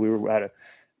on too. We were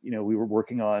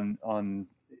working on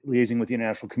liaising with the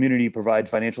international community, provide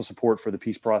financial support for the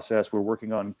peace process. We're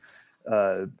working on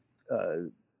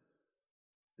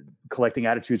collecting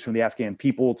attitudes from the Afghan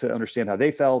people to understand how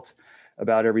they felt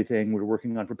about everything. We're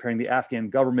working on preparing the Afghan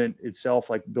government itself,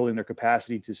 like building their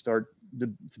capacity to start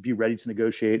to be ready to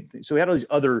negotiate. So we had all these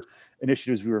other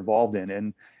initiatives we were involved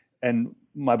in. And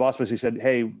my boss basically said,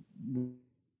 hey,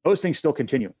 those things still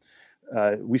continue.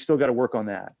 We still got to work on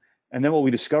that. And then what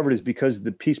we discovered is, because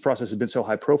the peace process has been so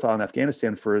high profile in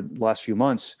Afghanistan for the last few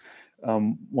months,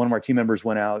 one of our team members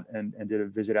went out and did a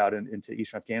visit out into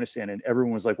Eastern Afghanistan. And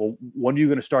everyone was like, well, when are you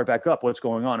going to start back up? What's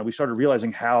going on? And we started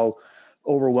realizing how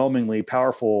overwhelmingly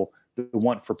powerful the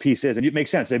want for peace is. And it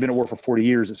makes sense. They've been at war for 40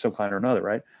 years of some kind or another,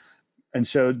 right? And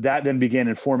so that then began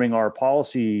informing our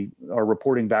policy, our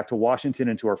reporting back to Washington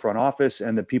and to our front office,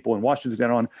 and the people in Washington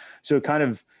got on. So it kind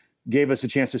of gave us a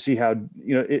chance to see how,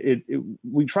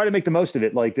 we try to make the most of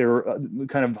it. Like there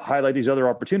kind of highlight these other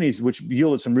opportunities, which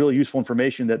yielded some really useful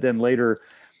information that then later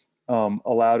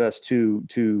allowed us to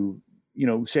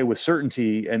say with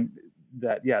certainty and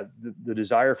that, the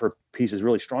desire for peace is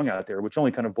really strong out there, which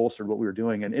only kind of bolstered what we were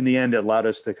doing. And in the end, it allowed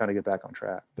us to kind of get back on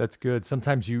track. That's good.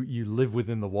 Sometimes you live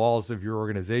within the walls of your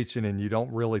organization and you don't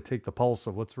really take the pulse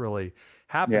of what's really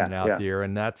happening out there.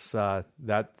 And that's,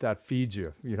 that feeds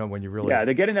you, when you really.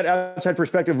 The getting that outside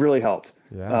perspective really helped.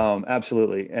 Yeah.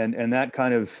 Absolutely. And that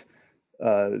kind of,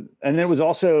 and then it was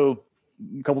also,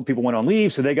 a couple of people went on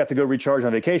leave, so they got to go recharge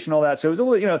on vacation, all that. So it was a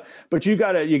little, but you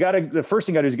gotta, the first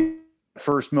thing you gotta do is get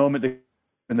first moment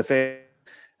in the face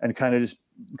and kind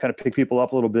of pick people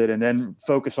up a little bit, and then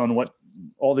focus on what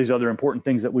all these other important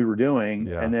things that we were doing.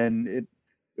 Yeah. And then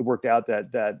it worked out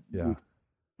that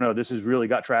this has really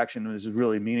got traction, and this is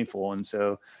really meaningful. And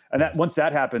so, and that once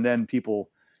that happened, then people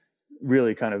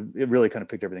really kind of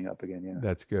picked everything up again. Yeah.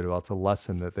 That's good. Well, it's a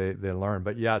lesson that they learn,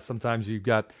 but sometimes you've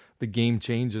got the game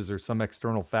changes or some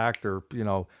external factor,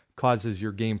 causes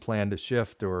your game plan to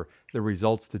shift or the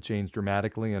results to change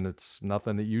dramatically. And it's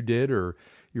nothing that you did or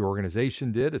your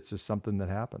organization did. It's just something that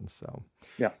happens. So,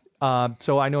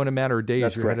 so I know in a matter of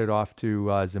days, you're headed off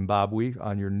to Zimbabwe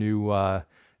on your new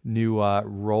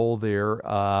role there.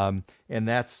 And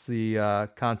that's the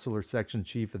consular section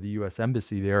chief of the U.S.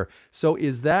 Embassy there. So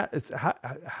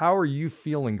how are you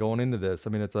feeling going into this?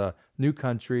 I mean, it's a new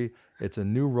country, it's a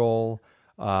new role.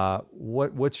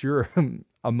 What's your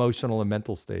emotional and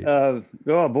mental state? Oh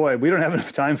boy, we don't have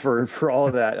enough time for all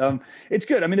of that. It's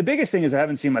good. I mean, the biggest thing is I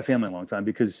haven't seen my family in a long time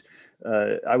because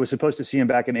I was supposed to see them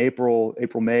back in April,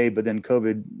 May, but then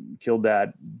COVID killed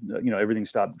that. Everything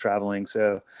stopped traveling.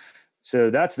 So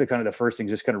that's the kind of the first thing.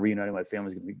 Just kind of reuniting my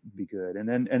family is going to be good. And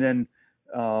then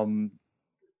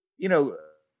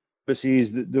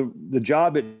overseas, the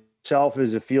job itself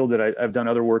is a field that I've done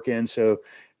other work in. So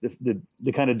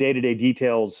the kind of day-to-day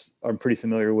details I'm pretty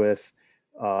familiar with.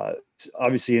 It's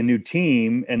obviously a new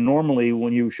team, and normally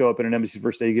when you show up at an embassy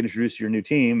first day, you get introduced to your new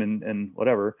team and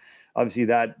whatever. Obviously,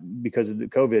 that because of the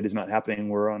COVID is not happening.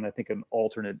 We're on, I think, an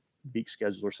alternate week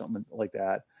schedule or something like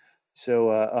that.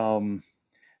 So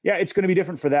yeah, it's going to be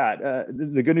different for that.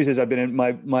 The good news is I've been in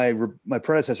my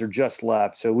predecessor just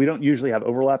left, so we don't usually have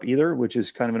overlap either, which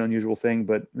is kind of an unusual thing,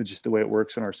 but it's just the way it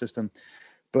works in our system.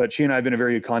 But she and I have been a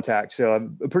very good contact, so I have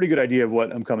a pretty good idea of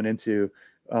what I'm coming into.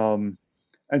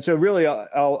 And so really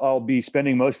I'll be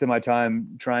spending most of my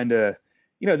time trying to,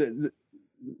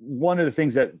 one of the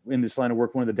things that in this line of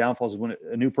work, one of the downfalls is when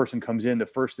a new person comes in, the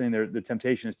first thing the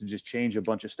temptation is to just change a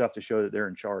bunch of stuff to show that they're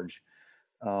in charge.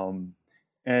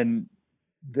 And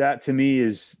that to me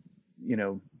is,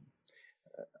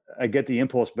 I get the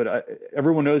impulse, but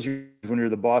everyone knows you when you're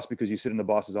the boss because you sit in the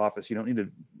boss's office. You don't need to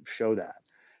show that.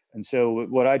 And so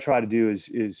what I try to do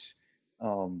is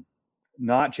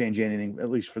not change anything,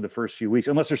 at least for the first few weeks,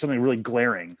 unless there's something really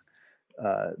glaring.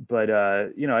 But I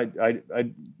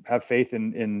have faith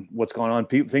in what's going on.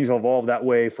 Things will evolve that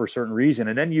way for a certain reason.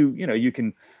 And then you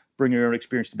can bring your own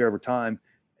experience to bear over time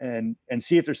and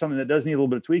see if there's something that does need a little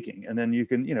bit of tweaking. And then you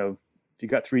can, if you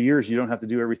got 3 years, you don't have to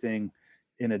do everything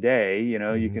in a day,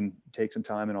 you can take some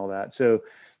time and all that. So,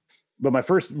 but my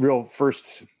first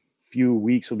few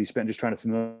weeks will be spent just trying to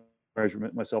familiarize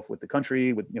myself with the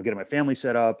country, with, getting my family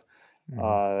set up.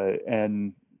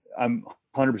 And I'm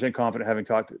 100% confident, having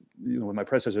talked with my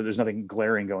predecessor, there's nothing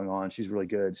glaring going on. She's really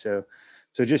good. So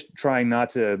just trying not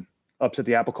to upset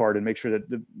the apple cart and make sure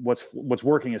that what's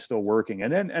working is still working.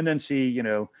 And then see,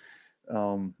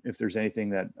 if there's anything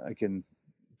that I can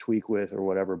tweak with or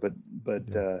whatever,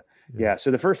 yeah.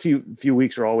 So the first few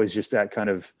weeks are always just that kind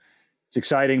of, it's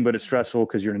exciting, but it's stressful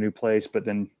because you're in a new place, but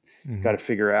then got to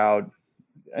figure out,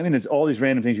 it's all these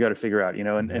random things you got to figure out,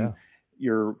 and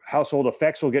your household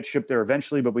effects will get shipped there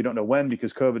eventually, but we don't know when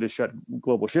because COVID has shut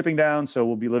global shipping down. So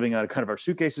we'll be living out of kind of our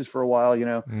suitcases for a while,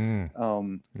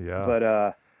 so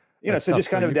just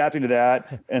kind of adapting to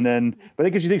that. And then, but it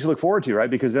gives you things to look forward to,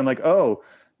 right? Because then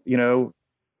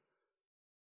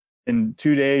in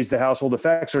 2 days, the household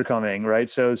effects are coming, right?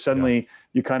 So suddenly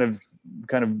you kind of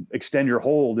extend your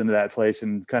hold into that place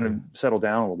and kind of settle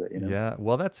down a little bit, Yeah.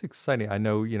 Well, that's exciting. I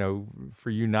know,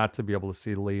 for you not to be able to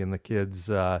see Lee and the kids,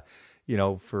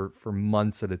 for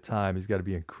months at a time has got to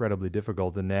be incredibly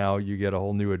difficult. And now you get a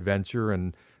whole new adventure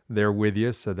and they're with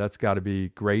you. So that's got to be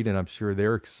great. And I'm sure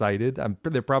they're excited.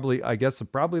 They're probably a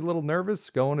little nervous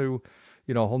going to,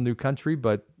 a whole new country,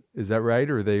 but is that right?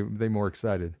 Or are they more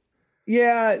excited?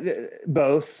 Yeah,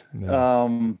 both. Yeah.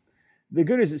 The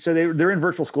good is, so they're in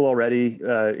virtual school already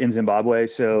in Zimbabwe.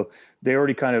 So they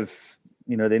already kind of,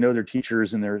 they know their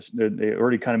teachers and they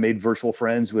already kind of made virtual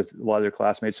friends with a lot of their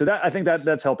classmates. So I think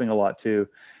that's helping a lot too.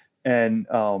 And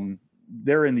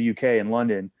they're in the UK in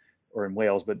London or in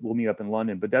Wales, but we'll meet up in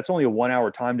London. But that's only a 1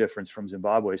 hour time difference from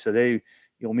Zimbabwe. So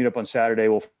you'll meet up on Saturday.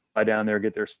 We'll fly down there,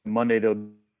 get there Monday.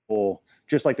 They'll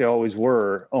just like they always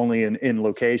were, only in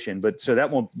location. But so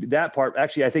that part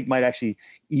actually, I think might actually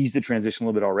ease the transition a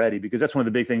little bit already, because that's one of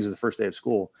the big things is the first day of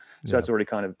school. So that's already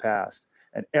kind of passed.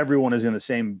 And everyone is in the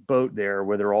same boat there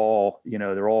where they're all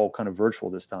kind of virtual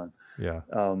this time. Yeah.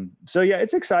 So yeah,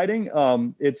 it's exciting.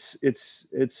 It's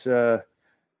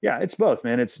both,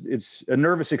 man. It's a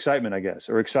nervous excitement, I guess,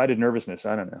 or excited nervousness.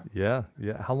 I don't know. Yeah.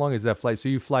 Yeah. How long is that flight? So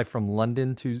you fly from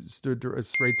London to straight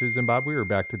to Zimbabwe or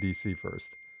back to DC first?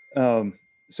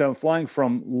 So I'm flying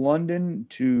from London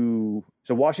to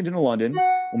Washington to London.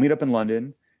 We'll meet up in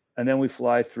London, and then we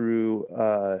fly through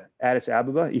Addis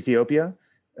Ababa, Ethiopia,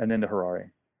 and then to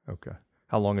Harare. Okay.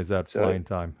 How long is that flying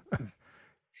time? I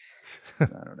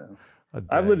don't know.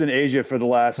 I've lived in Asia for the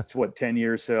last 10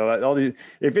 years. So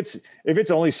if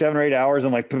it's only 7 or 8 hours,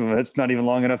 I'm like, that's not even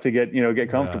long enough to get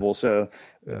comfortable. Yeah. So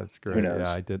that's great.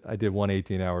 Yeah, I did one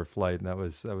 18-hour flight, and that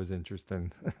was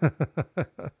interesting.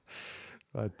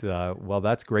 But well,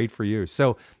 that's great for you.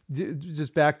 So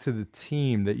just back to the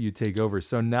team that you take over.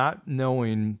 So not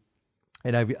knowing,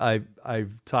 and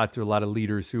I've talked to a lot of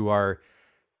leaders who are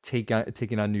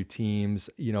taking on new teams,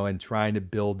 and trying to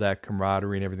build that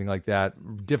camaraderie and everything like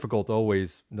that. Difficult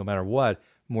always, no matter what.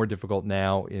 More difficult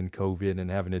now in COVID and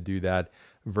having to do that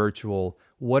virtual.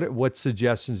 what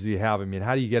suggestions do you have? I mean,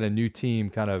 how do you get a new team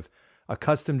kind of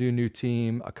accustomed to a new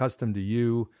team, accustomed to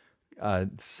you,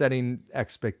 setting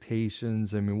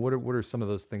expectations? I mean, what are some of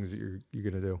those things that you're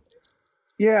going to do?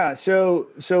 Yeah. So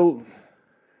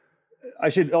I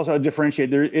should also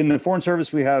differentiate there. In the Foreign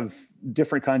Service, we have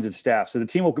different kinds of staff. So the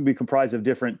team will be comprised of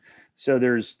different. So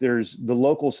there's the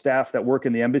local staff that work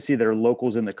in the embassy that are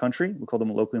locals in the country. We call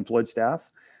them locally employed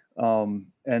staff. And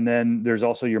then there's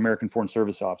also your American Foreign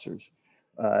Service officers.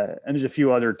 And there's a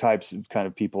few other types of kind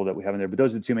of people that we have in there, but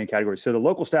those are the two main categories. So the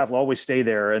local staff will always stay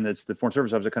there, and it's the Foreign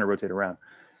Service officers that kind of rotate around.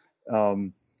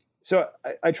 So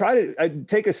I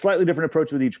take a slightly different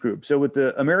approach with each group. So with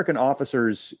the American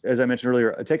officers, as I mentioned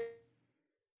earlier,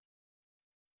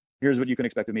 here's what you can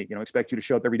expect of me. I expect you to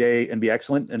show up every day and be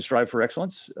excellent and strive for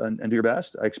excellence and do your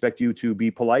best. I expect you to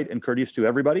be polite and courteous to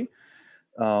everybody.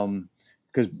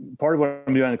 Because part of what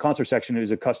I'm doing in the consular section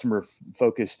is a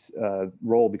customer-focused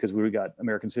role, because we got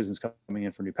American citizens coming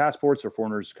in for new passports or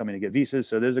foreigners coming to get visas.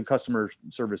 So there's a customer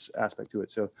service aspect to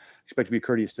it. So I expect to be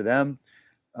courteous to them.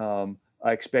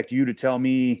 I expect you to tell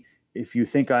me if you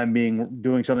think I'm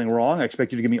doing something wrong. I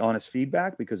expect you to give me honest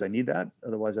feedback, because I need that.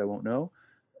 Otherwise, I won't know.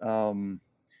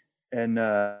 And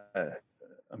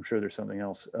I'm sure there's something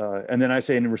else. And then I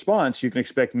say in response, you can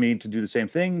expect me to do the same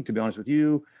thing, to be honest with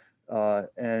you.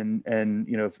 And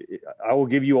if I will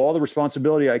give you all the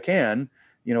responsibility I can,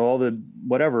 all the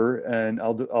whatever, and I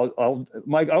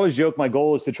always joke, my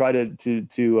goal is to try to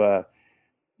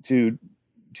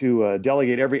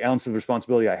delegate every ounce of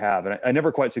responsibility I have. And I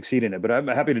never quite succeed in it, but I'm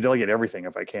happy to delegate everything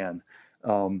if I can.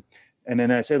 And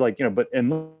then I say, if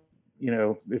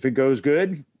it goes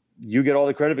good, you get all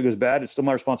the credit. If it goes bad, it's still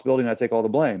my responsibility, and I take all the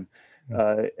blame.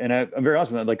 And I'm very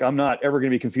honest with that. I'm not ever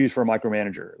going to be confused for a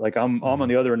micromanager. I'm on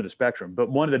the other end of the spectrum. But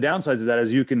one of the downsides of that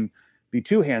is you can be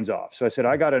too hands off. So I said,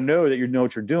 I got to know that you know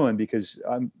what you're doing, because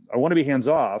I want to be hands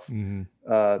off.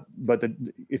 But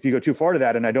if you go too far to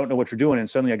that and I don't know what you're doing, and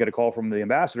suddenly I get a call from the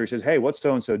ambassador who says, hey, what's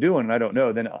so-and-so doing? And I don't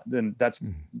know, then that's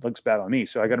looks bad on me.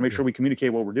 So I got to make sure we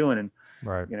communicate what we're doing. And,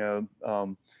 right.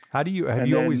 How do you, have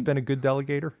you always been a good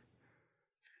delegator?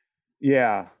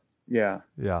 Yeah.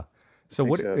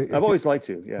 So I've always liked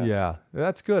to. Yeah,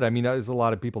 that's good. I mean, there's a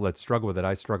lot of people that struggle with it.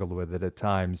 I struggled with it at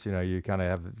times. You kind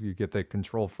of you get the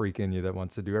control freak in you that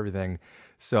wants to do everything.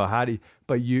 So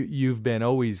but you've been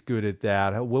always good at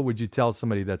that. What would you tell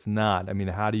somebody that's not? I mean,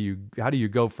 how do you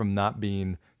go from not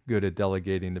being good at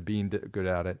delegating to being good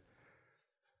at it?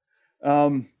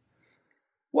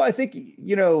 Well, I think,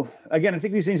 again, I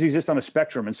think these things exist on a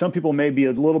spectrum, and some people may be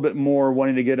a little bit more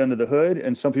wanting to get under the hood,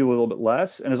 and some people a little bit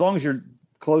less. And as long as you're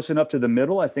close enough to the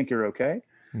middle, I think you're okay.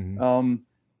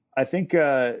 I think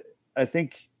the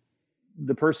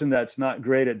person that's not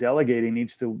great at delegating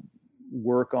needs to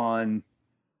work on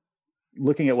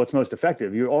looking at what's most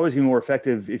effective. You're always going to be more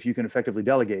effective if you can effectively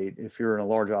delegate, if you're in a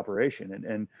large operation,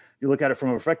 and you look at it from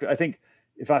a perspective. I think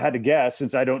if I had to guess,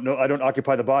 since I don't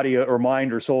occupy the body or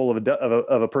mind or soul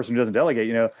of a person who doesn't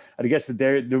delegate, I'd guess that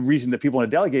the reason that people want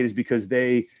to delegate is because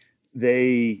they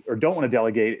or don't want to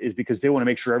delegate is because they want to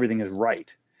make sure everything is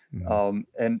right.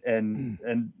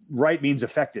 And right means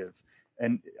effective.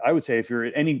 And I would say if you're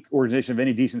at any organization of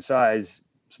any decent size,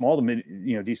 small to mid,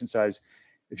 decent size,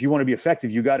 if you want to be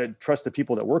effective, you got to trust the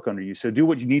people that work under you. So do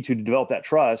what you need to develop that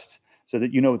trust so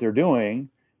that you know what they're doing,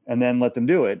 and then let them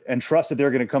do it, and trust that they're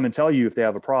going to come and tell you if they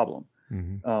have a problem.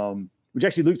 Which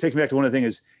actually takes me back to one of the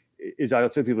things is I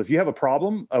would tell people, if you have a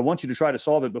problem, I want you to try to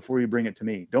solve it before you bring it to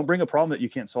me. Don't bring a problem that you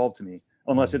can't solve to me,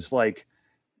 unless it's like,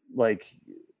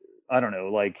 I don't know,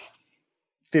 like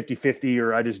 50-50,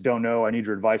 or I just don't know, I need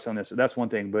your advice on this. So that's one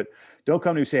thing, but don't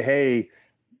come to me and say, hey,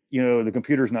 the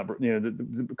computer's not,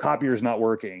 the copier is not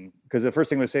working. Because the first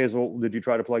thing we say is, well, did you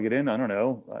try to plug it in? I don't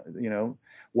know.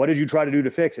 What did you try to do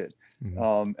to fix it?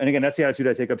 And again, that's the attitude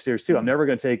I take upstairs too. I'm never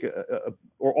going to take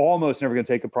or almost never going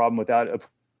to take a problem without a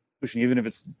solution, even if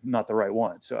it's not the right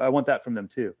one. So I want that from them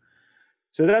too.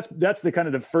 So that's the kind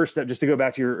of the first step, just to go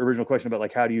back to your original question about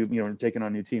like, how do you, taking on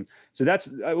a new team. So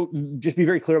just be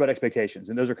very clear about expectations.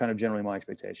 And those are kind of generally my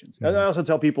expectations. And I also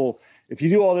tell people, if you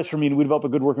do all this for me, we develop a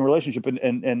good working relationship,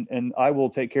 and I will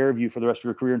take care of you for the rest of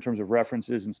your career in terms of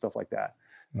references and stuff like that.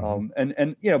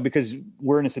 And because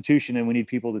we're an institution and we need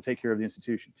people to take care of the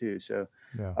institution too. So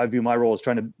I view my role as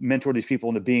trying to mentor these people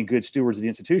into being good stewards of the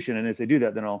institution. And if they do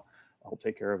that, then I'll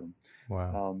take care of them.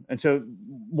 Wow. And so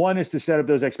one is to set up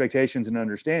those expectations and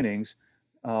understandings.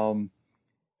 And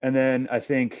then I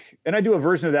think, and I do a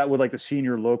version of that with like the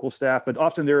senior local staff, but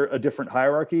often they're a different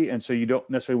hierarchy. And so you don't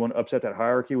necessarily want to upset that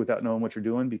hierarchy without knowing what you're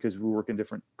doing, because we work in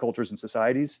different cultures and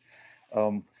societies.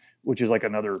 which is like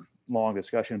another long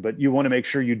discussion. But you want to make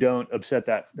sure you don't upset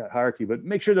that hierarchy, but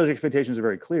make sure those expectations are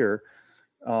very clear.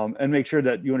 And make sure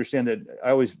that you understand that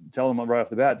I always tell them right off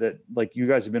the bat that like you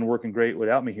guys have been working great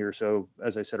without me here. So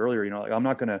as I said earlier, like, I'm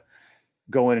not going to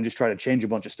go in and just try to change a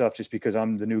bunch of stuff just because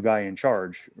I'm the new guy in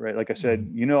charge, right? Like I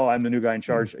said, I'm the new guy in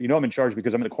charge. I'm in charge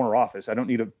because I'm in the corner office. I don't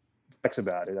need to flex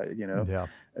about it, Yeah.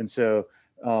 And so,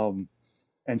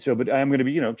 but I'm going to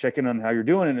be, checking on how you're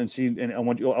doing and see, and I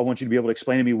want you to be able to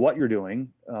explain to me what you're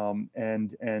doing. And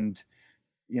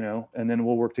then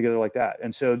we'll work together like that.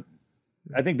 And so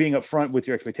I think being upfront with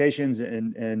your expectations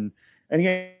and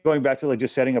again, going back to like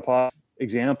just setting a positive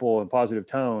example and positive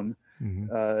tone,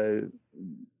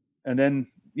 and then,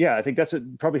 I think that's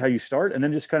probably how you start. And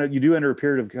then just kind of, you do enter a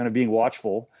period of kind of being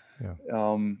watchful,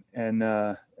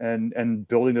 and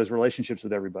building those relationships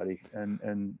with everybody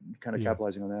and kind of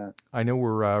capitalizing on that. I know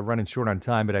we're running short on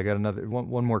time, but I got another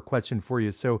one more question for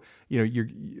you. So, you're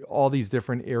all these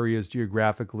different areas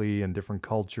geographically and different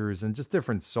cultures and just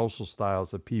different social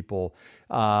styles of people.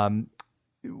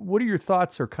 What are your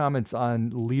thoughts or comments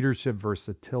on leadership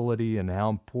versatility and how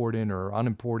important or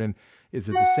unimportant? Is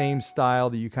it the same style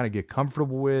that you kind of get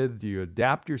comfortable with? Do you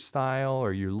adapt your style? Or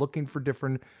are you looking for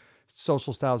different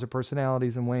social styles or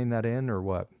personalities and weighing that in, or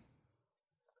what?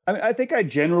 I think I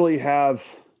generally have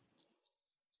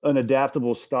an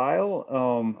adaptable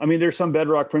style. There's some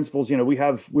bedrock principles. We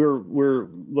work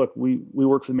for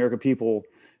the American people.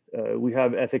 We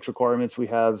have ethics requirements.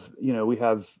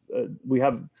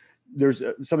 There's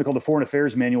something called the Foreign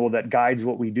Affairs Manual that guides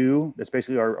what we do. That's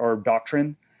basically our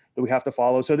doctrine that we have to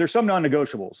follow. So there's some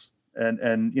non-negotiables,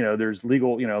 and there's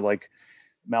legal, like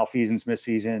malfeasance,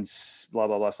 misfeasance, blah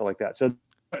blah blah, stuff like that. So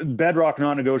bedrock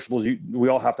non-negotiables we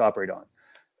all have to operate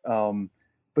on.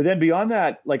 But then beyond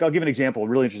that, like I'll give an example, a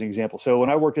really interesting example. So when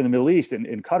I worked in the Middle East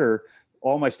in Qatar,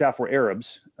 all my staff were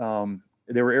Arabs.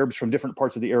 They were Arabs from different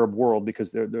parts of the Arab world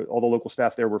because all the local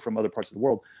staff there were from other parts of the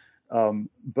world.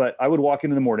 But I would walk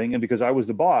in the morning, and because I was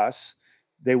the boss,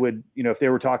 they would, if they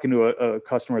were talking to a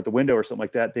customer at the window or something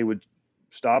like that, they would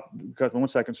stop. 1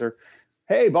 second, sir.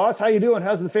 Hey, boss, how you doing?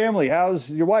 How's the family?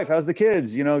 How's your wife? How's the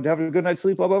kids? Having a good night's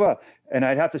sleep, blah, blah, blah. And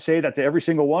I'd have to say that to every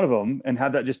single one of them and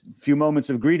have that just few moments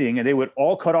of greeting. And they would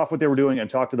all cut off what they were doing and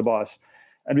talk to the boss.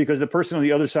 And because the person on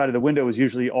the other side of the window was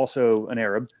usually also an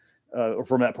Arab, or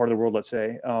from that part of the world, let's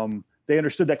say, they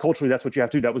understood that culturally, that's what you have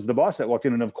to do. That was the boss that walked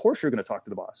in. And of course, you're going to talk to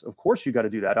the boss. Of course, you got to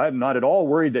do that. I'm not at all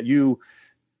worried that you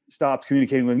stopped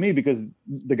communicating with me because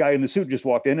the guy in the suit just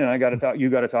walked in and you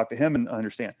got to talk to him, and I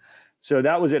understand. So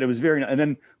that was it. It was very, and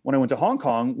then when I went to Hong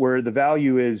Kong, where the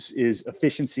value is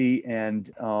efficiency and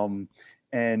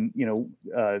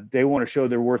they want to show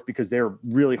their worth because they're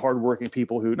really hardworking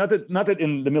people who, not that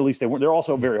in the Middle East, they're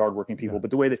also very hardworking people, but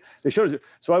the way that they showed it.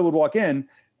 So I would walk in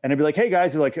and I'd be like, hey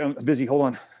guys, they're like, I'm busy, hold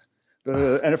on.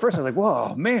 And at first I was like,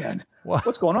 whoa, man,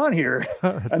 what's going on here?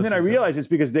 And then I realized it's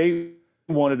because they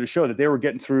wanted to show that they were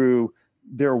getting through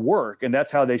their work. And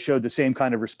that's how they showed the same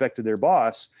kind of respect to their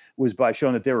boss, was by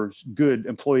showing that they were good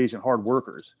employees and hard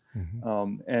workers.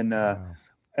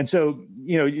 And so,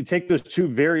 you take those two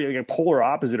very polar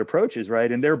opposite approaches,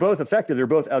 right? And they're both effective. They're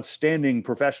both outstanding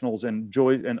professionals and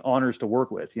joy and honors to work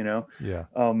with,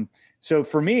 So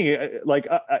for me,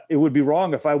 it would be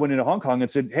wrong if I went into Hong Kong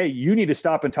and said, hey, you need to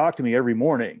stop and talk to me every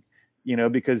morning,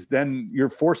 because then you're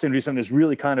forced them to do something that's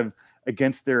really kind of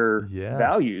against their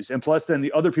values. And plus then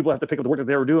the other people have to pick up the work that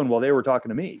they were doing while they were talking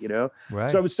to me, Right.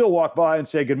 So I would still walk by and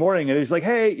say good morning. And it's like,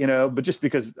 hey, but just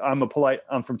because I'm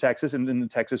from Texas, and in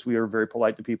Texas, we are very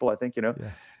polite to people, I think,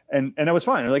 and it was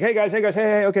fine. They're like, hey guys,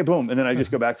 hey, okay, boom. And then I just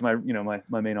go back to my,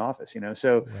 my main office,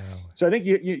 So I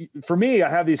think for me, I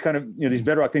have these kind of, these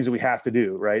bedrock things that we have to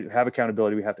do, right? Have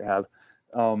accountability. We have to have,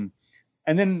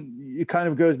 and then it kind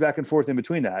of goes back and forth in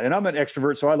between that. And I'm an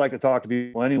extrovert, so I like to talk to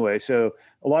people anyway. So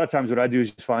a lot of times what I do is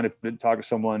just find it to talk to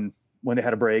someone when they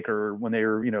had a break or when they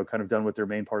were, kind of done with their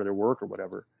main part of their work or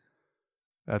whatever.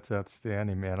 That's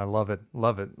outstanding, man. I love it.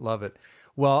 Love it. Love it.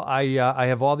 Well, I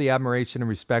have all the admiration and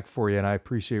respect for you, and I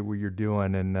appreciate what you're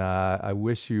doing. And I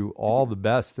wish you all the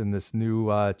best in this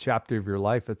new chapter of your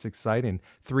life. It's exciting.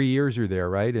 3 years you're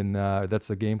there, right? And that's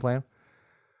the game plan?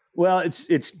 Well,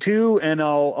 it's 2, and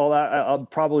I'll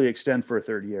probably extend for a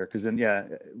 3rd year, because then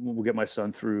we'll get my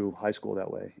son through high school that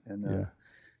way, and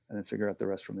then figure out the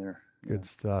rest from there. Good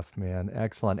stuff, man.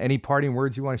 Excellent. Any parting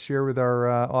words you want to share with our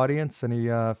audience? Any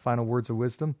final words of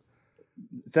wisdom?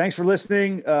 Thanks for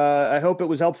listening. I hope it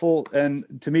was helpful. And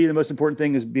to me, the most important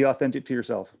thing is be authentic to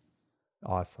yourself.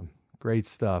 Awesome. Great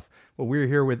stuff. Well, we're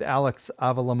here with Alex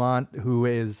Ava-Lamont, who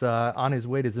is on his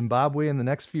way to Zimbabwe in the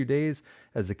next few days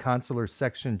as the consular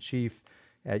section chief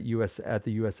at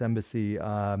the U.S. Embassy.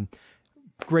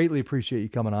 Greatly appreciate you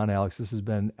coming on, Alex. This has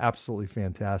been absolutely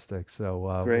fantastic.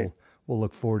 So Great. We'll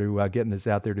look forward to getting this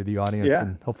out there to the audience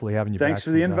and hopefully having you back. Thanks for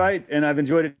the invite, and I've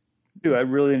enjoyed it too. I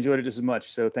really enjoyed it just as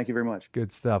much. So thank you very much.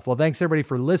 Good stuff. Well, thanks everybody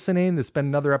for listening. This has been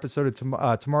another episode of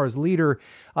Tomorrow's Leader.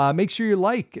 Make sure you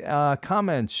like,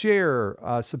 comment, share,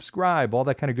 subscribe, all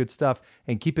that kind of good stuff.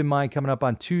 And keep in mind, coming up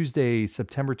on Tuesday,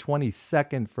 September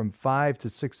 22nd from 5 to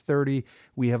 6:30,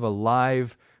 we have a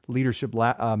live leadership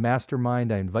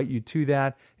mastermind. I invite you to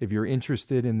that. If you're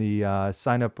interested in the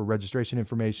sign up or registration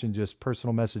information, just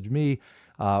personal message me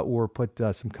or put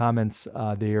some comments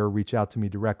there. Reach out to me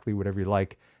directly, whatever you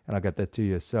like, and I'll get that to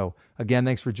you. So again,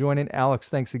 thanks for joining. Alex,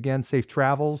 thanks again. Safe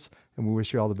travels, and we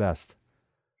wish you all the best.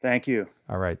 Thank you.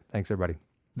 All right. Thanks, everybody.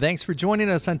 Thanks for joining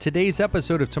us on today's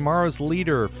episode of Tomorrow's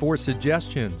Leader. For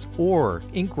suggestions or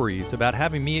inquiries about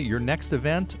having me at your next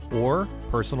event or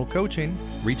personal coaching,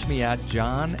 reach me at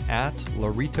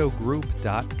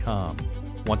john@lauritogroup.com.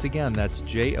 Once again, that's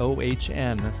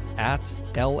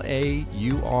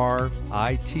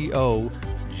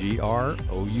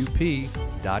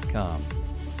JOHN@LAURITOGROUP.com.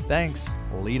 Thanks.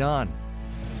 Lead on.